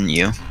it wasn't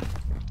you.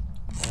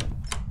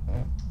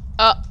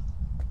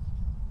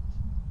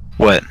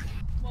 What?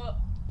 What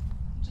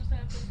just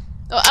happened?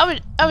 Oh,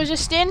 I was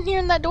just standing here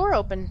and that door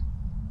open.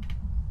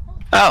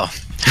 Oh.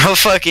 Oh,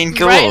 fucking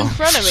cool. Right in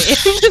front of me.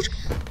 Ghost is...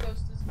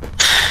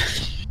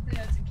 He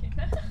hasn't came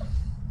back.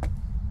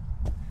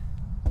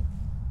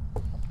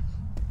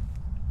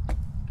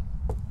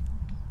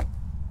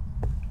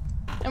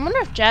 I wonder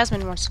if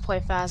Jasmine wants to play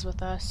Phas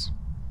with us.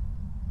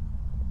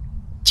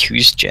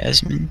 Who's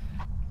Jasmine?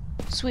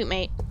 Sweet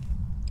mate.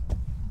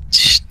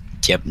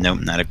 Yep, nope,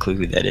 not a clue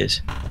who that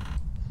is.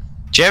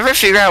 Did you ever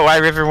figure out why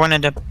River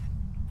wanted to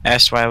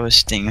ask why I was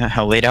staying up,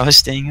 how late I was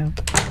staying up?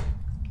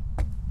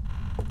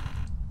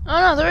 Oh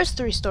no, there is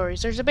 3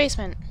 stories. There's a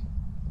basement.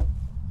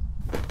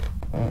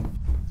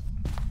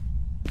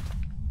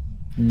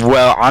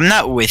 Well, I'm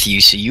not with you,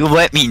 so you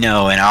let me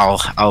know and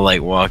I'll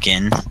like walk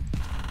in.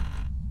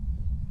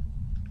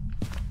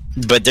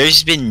 But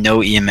there's been no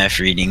EMF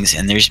readings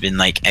and there's been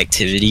like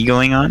activity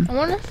going on. I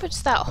wonder if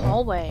it's that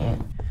hallway.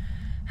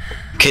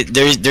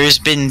 There's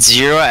been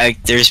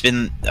there's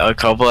been a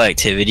couple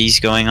activities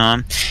going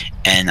on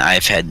and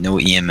I've had no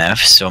EMF,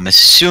 so I'm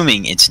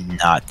assuming it's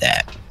not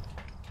that.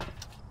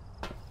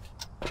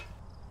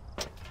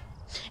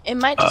 It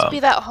might just be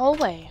that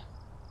hallway.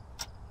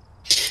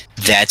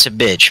 That's a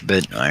bitch,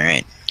 but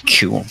alright,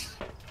 cool.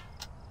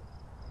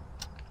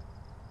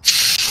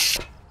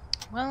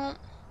 Well,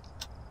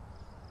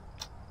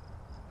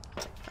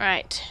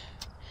 alright.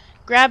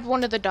 Grab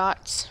one of the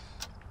dots.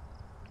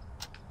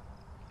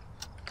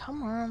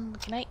 Come on,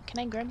 can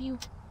I grab you?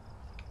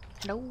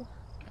 Hello?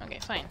 Okay,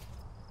 fine.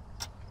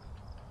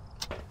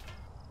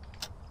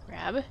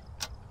 Grab.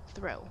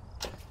 Throw.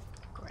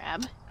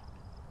 Grab.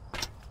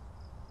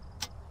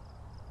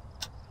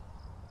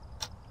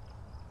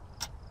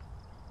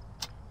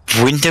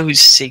 Windows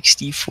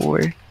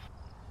 64?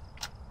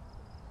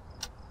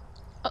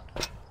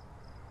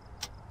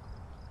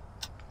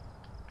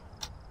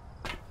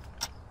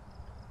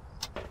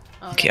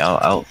 Okay,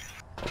 I'll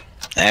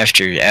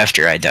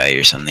after I die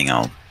or something,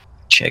 I'll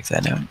check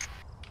that out.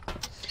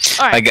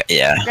 Alright,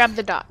 yeah. grab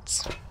the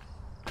dots.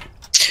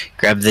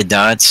 Grab the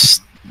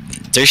dots.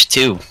 There's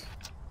 2.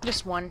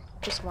 Just one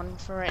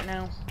for right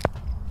now.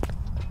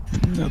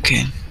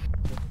 Okay.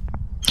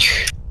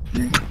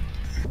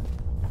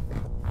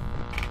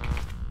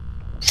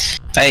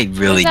 I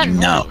really What do was that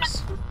not.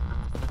 noise?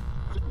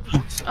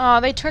 Oh,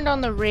 they turned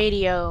on the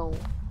radio.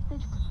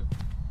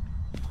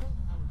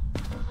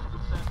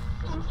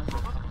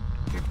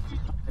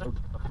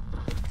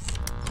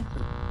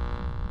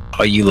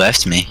 Oh, you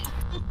left me.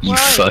 You Where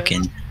are you?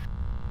 fucking.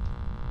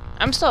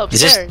 I'm still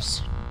Is this-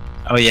 upstairs.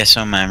 Oh yeah,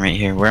 so am I right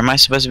here. Where am I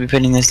supposed to be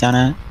putting this down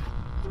at?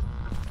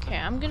 Okay,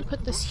 I'm gonna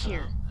put this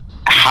here.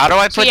 How do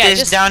I So put yeah, this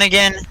just- down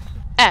again?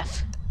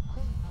 F.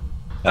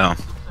 Oh.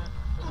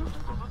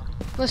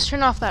 Let's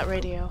turn off that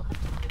radio.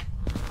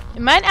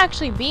 It might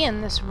actually be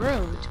in this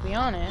room, to be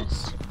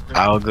honest.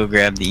 I'll go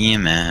grab the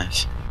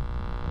EMF.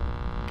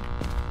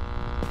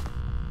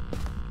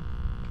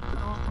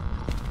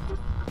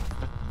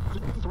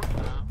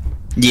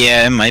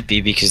 Yeah, it might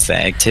be because the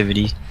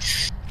activity's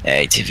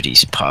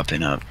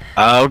popping up.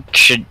 Oh,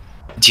 do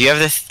you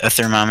have a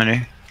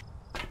thermometer?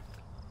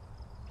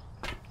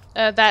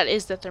 That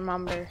is the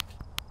thermometer.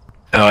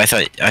 Oh, I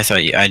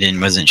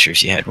wasn't sure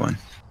if you had one.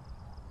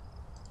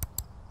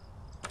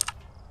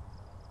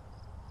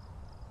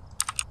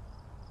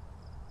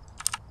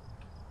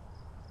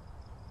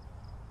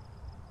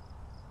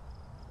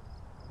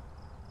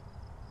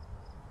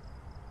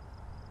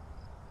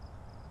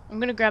 I'm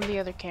gonna grab the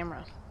other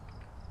camera.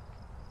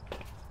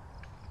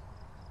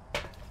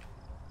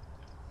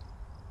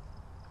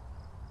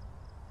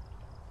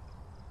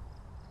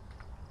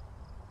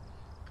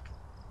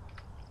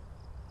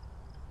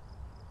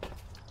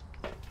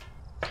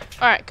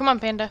 Alright, come on,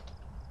 Panda.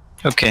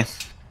 Okay.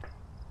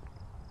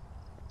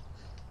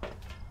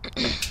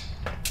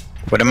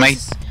 What am I?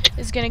 This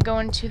is gonna go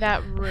into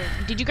that room.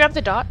 Did you grab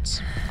the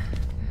dots?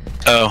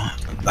 Oh,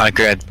 I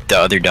grabbed the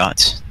other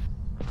dots.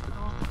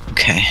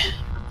 Okay.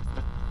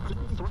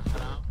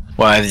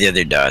 Well, I have the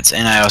other dots,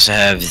 and I also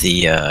have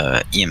the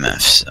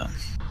EMF, so.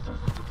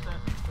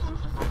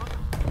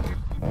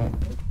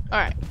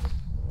 Alright.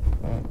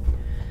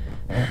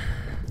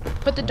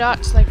 Put the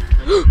dots like...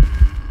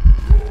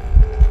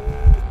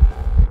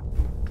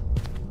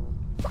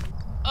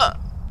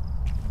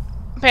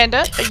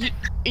 Panda,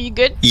 are you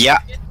good? Yeah,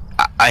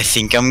 I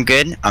think I'm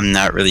good. I'm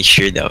not really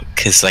sure though,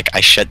 cause like I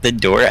shut the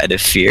door out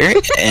of fear,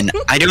 and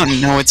I don't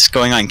know what's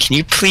going on. Can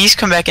you please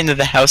come back into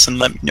the house and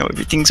let me know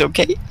everything's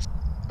okay?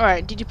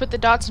 Alright, did you put the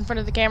dots in front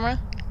of the camera?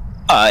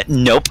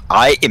 Nope.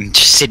 I am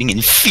just sitting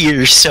in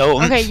fear,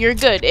 so. Okay, you're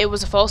good. It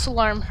was a false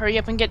alarm. Hurry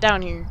up and get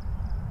down here.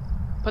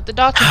 Put the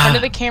dots in front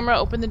of the camera,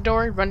 open the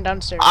door, run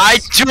downstairs. I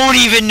don't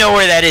even know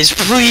where that is.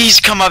 Please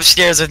come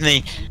upstairs with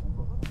me.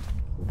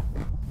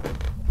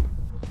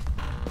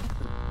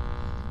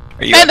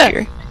 Are you Panda! up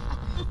here?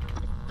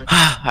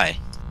 Hi.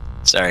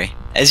 Sorry.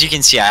 As you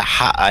can see,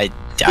 I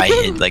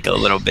hid like a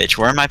little bitch.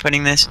 Where am I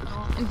putting this?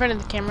 In front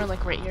of the camera,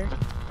 like right here.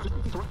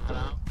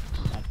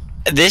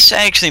 This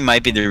actually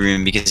might be the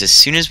room because as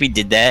soon as we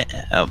did that,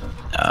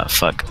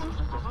 fuck.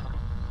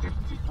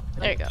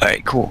 There you go. All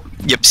right, cool.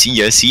 Yep. See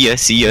ya. See ya.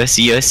 See ya.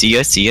 See ya. See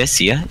ya. See ya.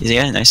 See ya.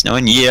 Yeah. Nice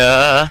knowing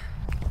ya.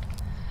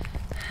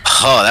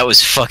 Oh, that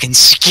was fucking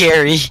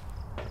scary.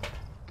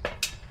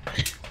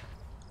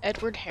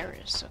 Edward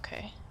Harris.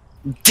 Okay.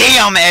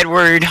 Damn,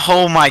 Edward.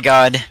 Oh my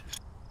god.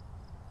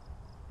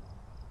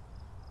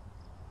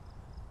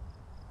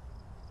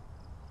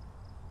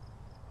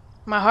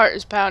 My heart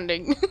is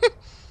pounding.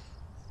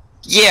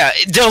 Yeah,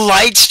 the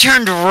lights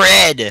turned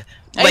red.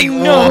 Like I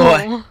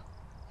know.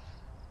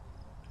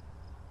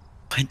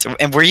 what?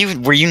 And were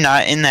you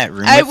not in that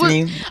room I with was.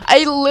 me?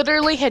 I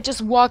literally had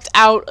just walked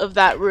out of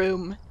that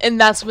room,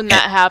 and that's when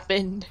that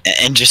happened.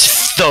 And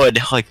just thud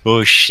like,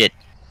 oh shit.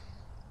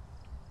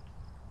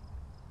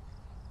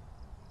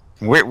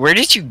 Where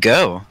did you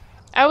go?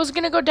 I was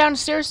gonna go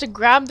downstairs to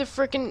grab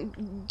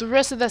the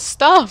rest of the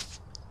stuff.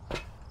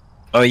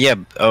 Oh yeah.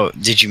 Oh,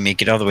 did you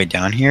make it all the way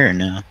down here or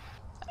no?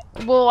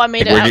 Well, I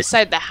made Like, it where did-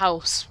 outside the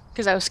house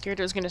because I was scared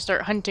I was gonna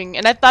start hunting,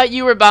 and I thought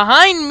you were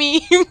behind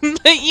me.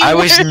 But you I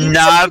was weren't.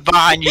 not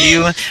behind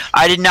you.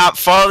 I did not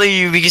follow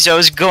you because I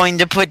was going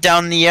to put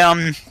down the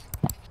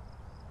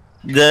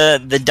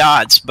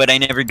dots, but I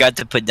never got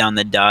to put down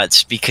the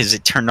dots because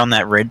it turned on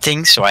that red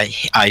thing. So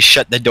I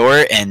shut the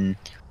door and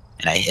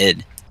I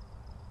hid.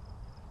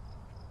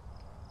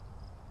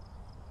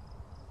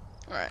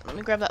 Alright, let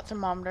me grab that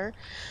thermometer.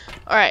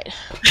 Alright.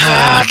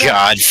 Oh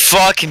god,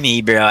 fuck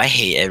me, bro. I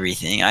hate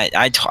everything.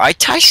 I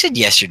said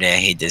yesterday I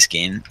hate this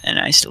game, and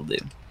I still do.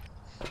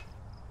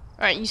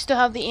 Alright, you still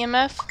have the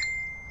EMF?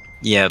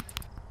 Yep.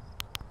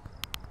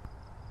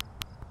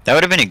 That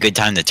would have been a good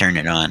time to turn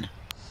it on.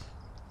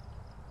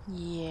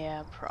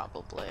 Yeah,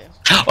 probably.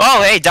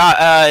 Oh, hey,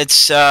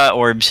 it's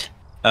orbs.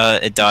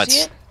 It dots.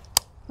 See it?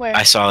 Where?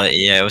 I saw it.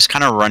 Yeah, it was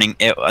kind of running.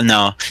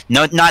 No,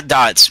 not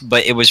dots,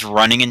 but it was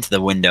running into the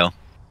window.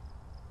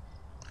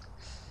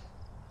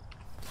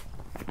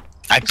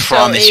 I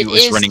promise you, it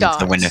was running into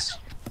the window.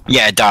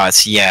 Yeah,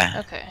 dots.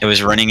 Yeah, Okay. it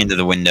was running into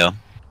the window.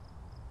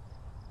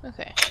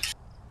 Okay.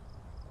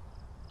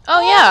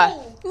 Oh yeah,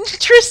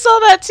 Trish saw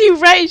that too,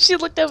 right? She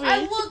looked over.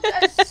 I looked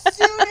as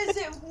soon as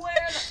it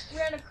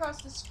ran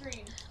across the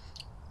screen.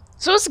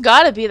 So it's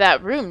gotta be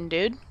that room,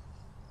 dude.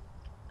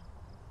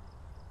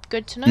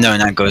 Good to know. No,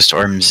 not ghost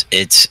orbs.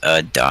 It's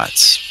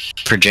dots,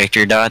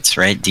 projector dots,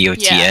 right?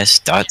 DOTS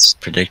dots,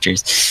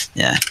 projectors.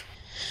 Yeah.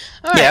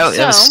 All right,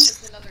 Yeah,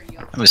 so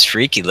it was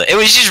freaky. It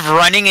was just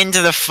running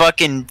into the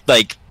fucking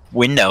like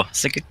window.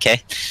 It's like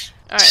okay.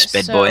 Alright,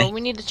 Sped so boy. we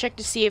need to check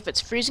to see if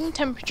it's freezing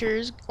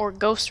temperatures or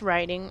ghost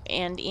riding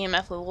and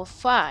EMF level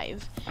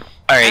 5.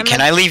 Alright, can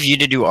I leave you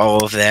to do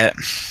all of that?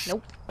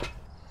 Nope.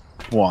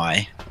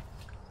 Why?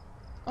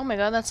 Oh my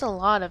god, that's a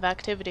lot of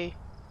activity.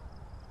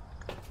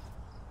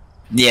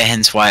 Yeah,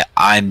 hence why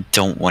I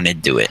don't want to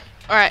do it.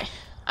 Alright,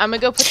 I'm gonna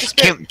go put the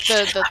spirit.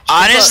 The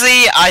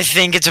Honestly, I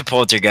think it's a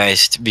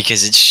poltergeist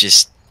because it's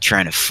just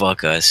trying to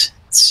fuck us.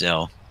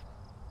 So.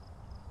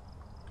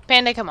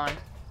 Panda, come on.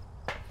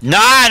 No,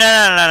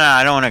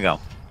 I don't want to go.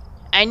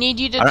 I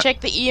need you to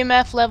check the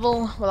EMF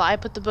level while I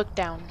put the book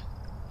down.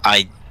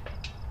 I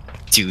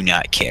do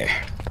not care.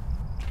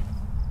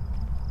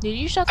 Did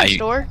you shut the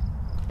door?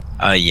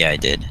 Yeah, I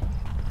did.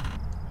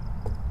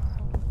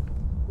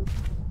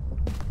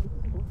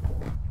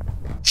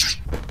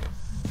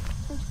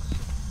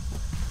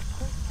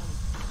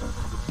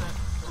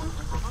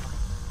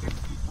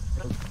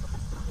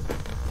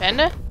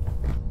 Panda?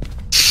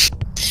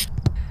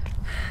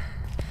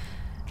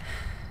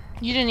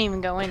 You didn't even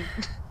go in.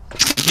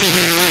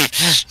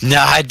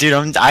 Nah, dude,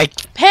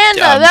 Panda,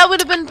 that would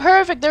have been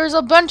perfect. There was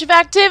a bunch of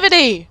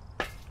activity.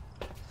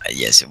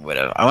 Yes, it would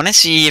have. I want to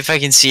see if I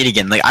can see it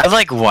again. Like, I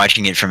like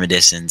watching it from a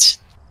distance.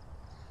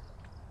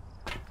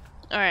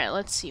 Alright,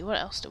 let's see. What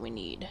else do we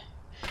need?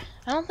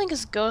 I don't think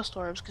it's ghost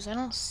orbs because I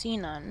don't see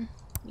none.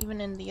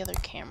 Even in the other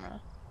camera.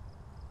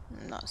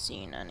 I'm not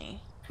seeing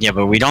any. Yeah,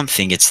 but we don't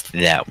think it's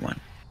that one.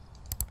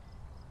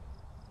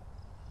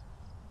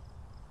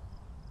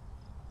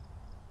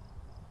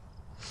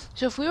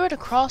 So if we were to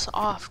cross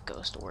off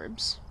ghost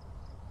orbs,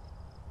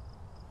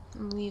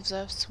 it leaves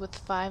us with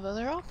 5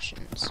 other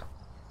options.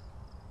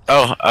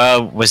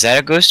 Oh, was that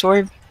a ghost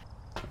orb?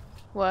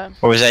 What?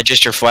 Or was that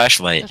just your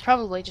flashlight? It's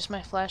probably just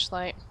my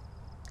flashlight.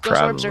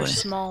 Ghost orbs are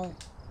small.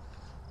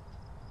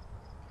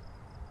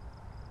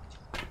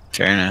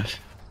 Fair enough.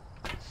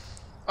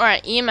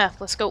 Alright, EMF,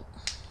 let's go.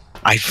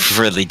 I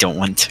really don't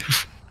want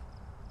to.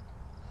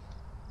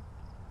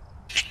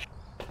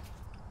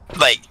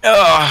 Like,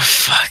 oh,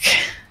 fuck.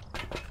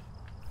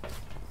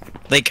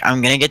 Like,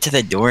 I'm gonna get to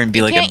the door and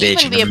be like a bitch. It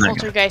can't even be a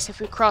poltergeist if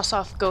we cross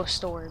off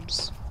ghost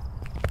orbs.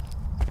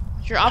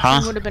 Your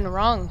option would have been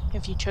wrong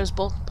if you chose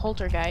both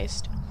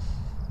poltergeist.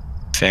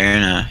 Fair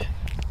enough.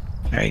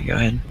 Alright, go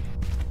ahead.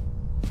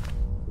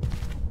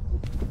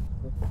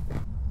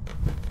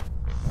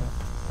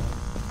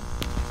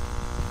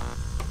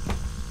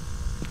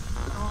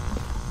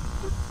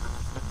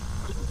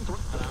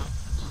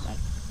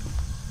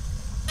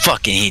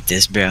 Fucking hate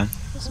this, bro.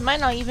 This might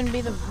not even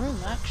be the room,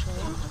 actually.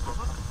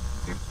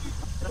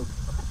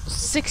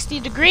 60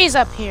 degrees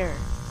up here.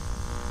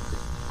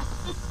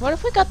 What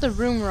if we got the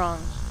room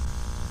wrong?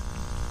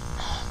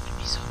 Oh, I'm gonna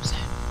be so upset.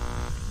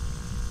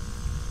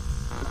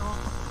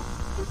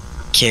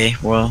 Okay,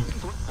 well.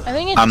 I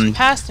think it just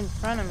passed in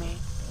front of me.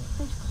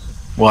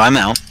 Well, I'm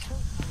out.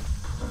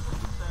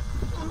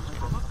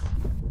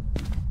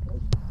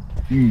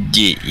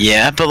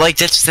 Yeah, but like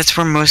that's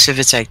where most of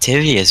its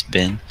activity has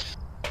been.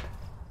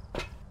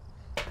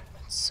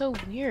 It's so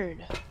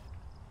weird.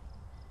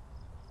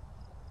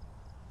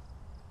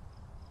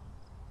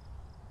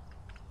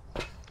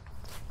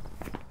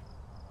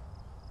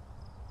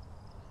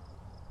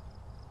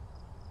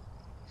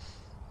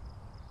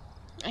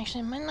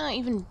 Actually, it might not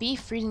even be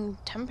freezing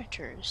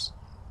temperatures.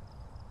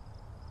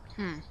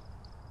 I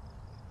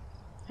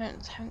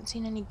haven't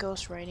seen any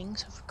ghost writing,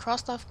 so if we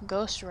crossed off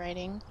ghost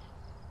writing,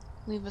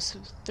 leave us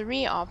with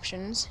 3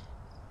 options.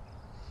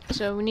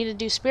 So we need to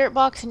do spirit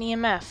box and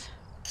EMF.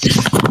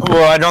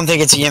 Well, I don't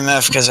think it's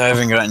EMF because I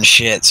haven't gotten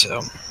shit,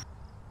 so.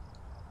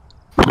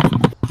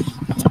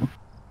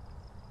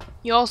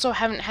 You also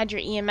haven't had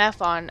your EMF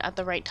on at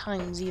the right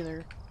times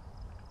either.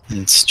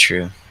 It's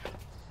true.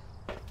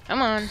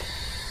 Come on.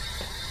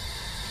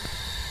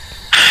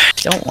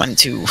 Don't want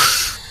to.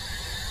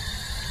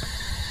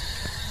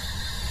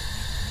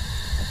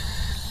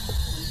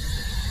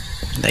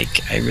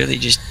 Like, I really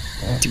just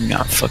do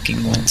not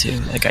fucking want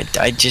to. Like, I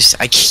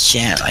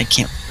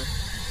can't.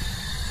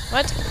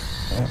 What?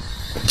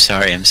 I'm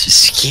sorry, I'm so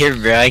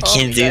scared, bro. I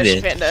can't do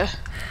this. Panda.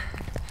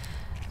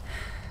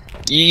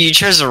 You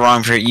chose the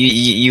wrong person.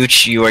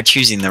 You are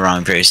choosing the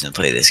wrong person to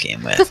play this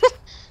game with.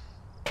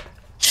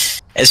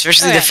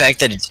 Especially the fact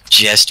that it's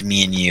just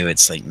me and you.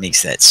 It's like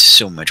makes that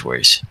so much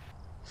worse.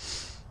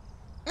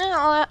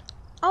 No,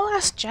 I'll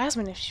ask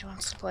Jasmine if she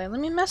wants to play. Let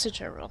me message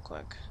her real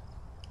quick.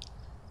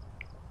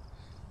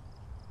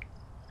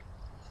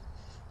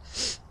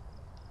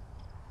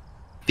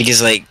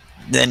 Because like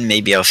then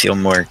maybe I'll feel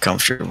more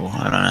comfortable.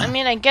 I don't know. I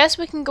mean, I guess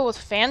we can go with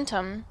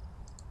Phantom.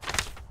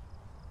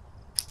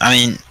 I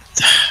mean,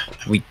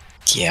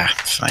 yeah,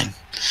 fine.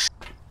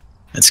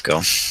 Let's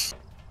go.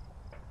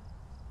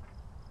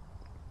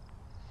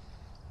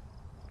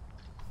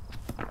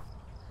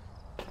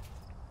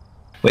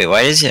 Wait,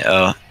 why is it?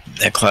 Oh,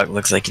 that clock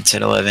looks like it's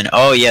at 11.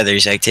 Oh yeah,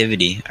 there's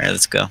activity. All right,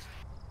 let's go.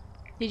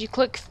 Did you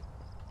click?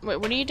 Wait,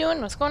 what are you doing?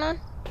 What's going on?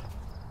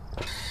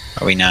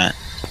 Are we not?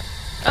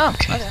 Oh,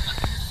 okay. I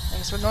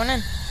guess we're going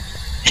in.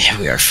 Yeah,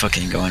 we are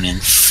fucking going in.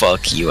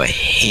 Fuck you, I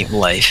hate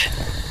life.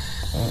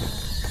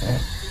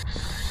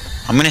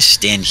 I'm gonna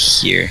stand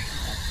here.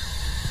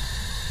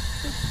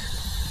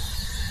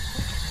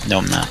 No,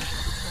 I'm not.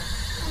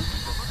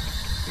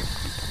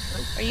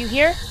 Are you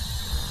here?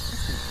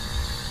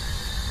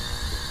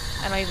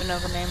 I don't even know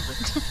the name.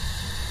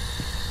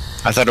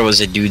 I thought it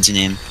was a dude's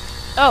name.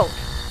 Oh,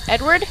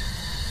 Edward?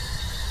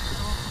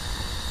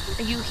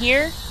 Are you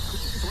here?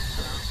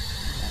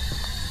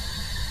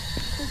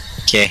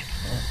 Okay.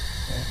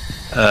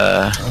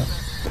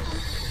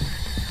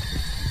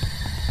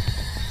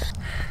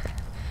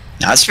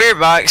 Not spirit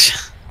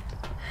box.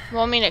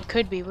 Well, I mean, it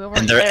could be. We weren't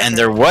And there.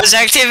 there was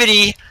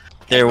activity.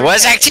 There Edward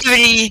was Harris.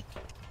 activity.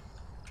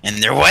 And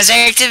there was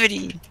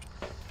activity.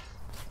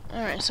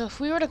 Alright, so if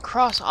we were to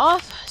cross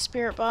off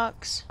Spirit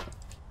Box,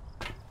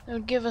 it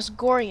would give us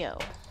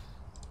Goryo.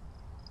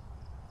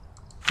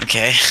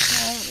 Okay.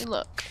 Now, let me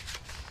look.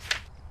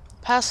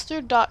 Pass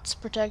through Dots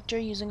Protector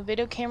using a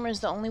video camera is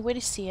the only way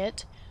to see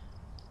it.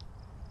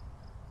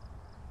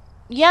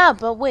 Yeah,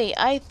 but wait,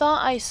 I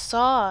thought I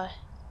saw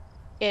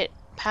it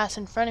pass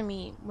in front of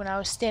me when I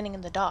was standing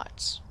in the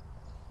dots.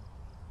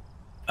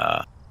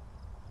 So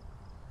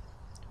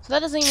that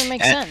doesn't even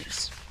make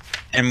sense.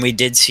 And we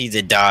did see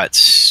the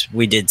dots.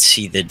 We did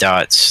see the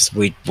dots.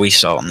 We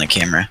saw it on the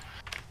camera.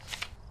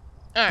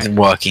 Alright.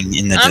 Walking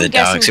into I'm the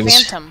docks. guessing It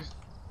was. Phantom.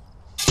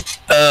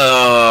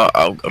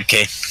 Oh,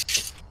 okay.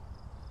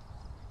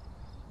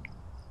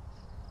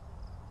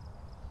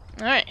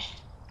 Alright.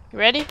 You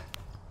ready?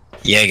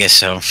 Yeah, I guess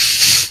so.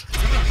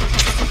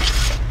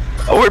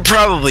 Oh, we're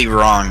probably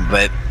wrong,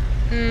 but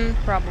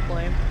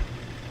Probably.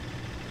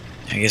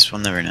 I guess we'll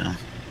never know.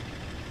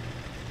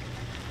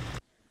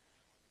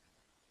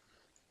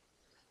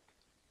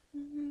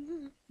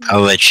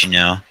 I'll let you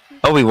know.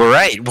 Oh, we were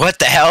right. What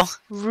the hell?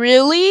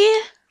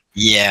 Really?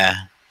 Yeah.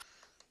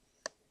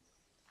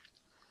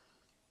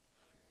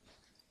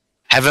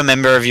 Have a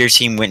member of your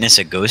team witness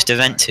a ghost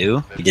event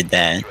too? We did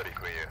that. Ready,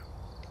 clear.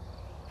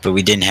 But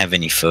we didn't have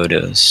any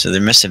photos, so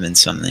there must have been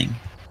something.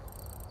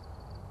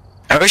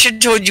 I wish I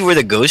told you where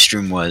the ghost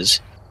room was.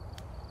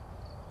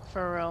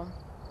 For real.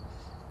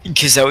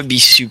 Because that would be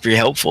super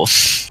helpful.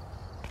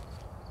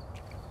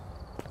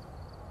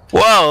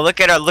 Whoa! Look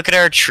at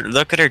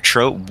our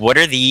trope. What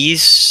are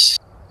these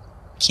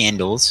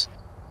candles?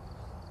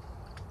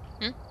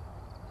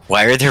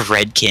 Why are there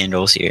red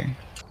candles here?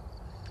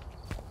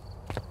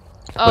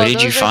 Oh, What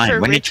did you those are find? for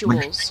When did-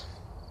 rituals.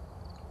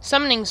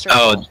 Summoning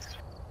circle.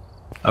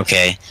 Oh,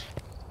 okay.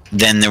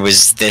 Then there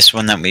was this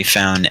one that we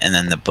found, and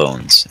then the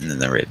bones, and then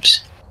the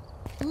ribs.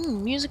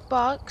 Music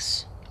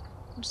box.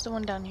 What's the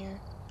one down here?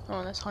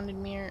 Oh, that's haunted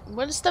mirror.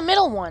 What is the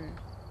middle one?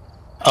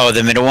 Oh,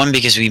 the middle one,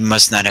 because we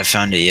must not have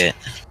found it yet.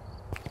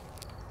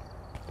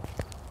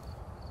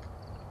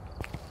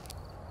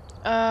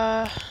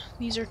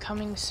 These are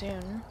coming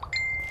soon.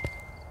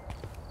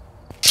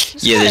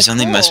 Yeah, there's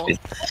only must be.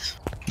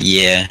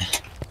 Yeah.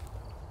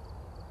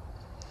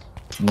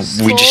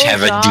 We just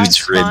have a dude's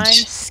spine,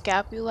 ribs.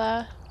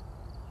 scapula,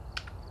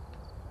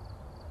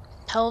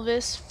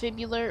 pelvis,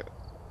 fibular,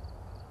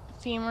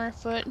 femur,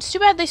 foot. It's too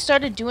bad they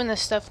started doing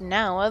this stuff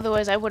now.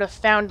 Otherwise, I would have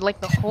found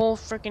like the whole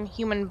freaking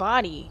human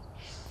body.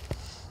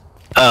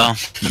 Oh,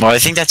 well, I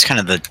think that's kind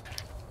of the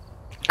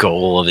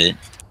goal of it.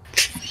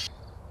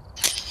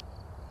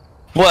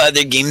 What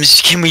other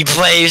games can we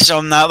play so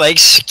I'm not like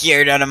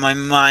scared out of my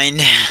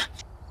mind?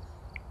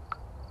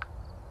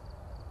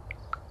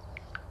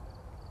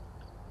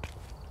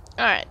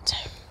 Alright.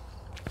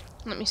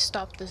 Let me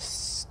stop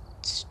this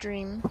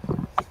stream.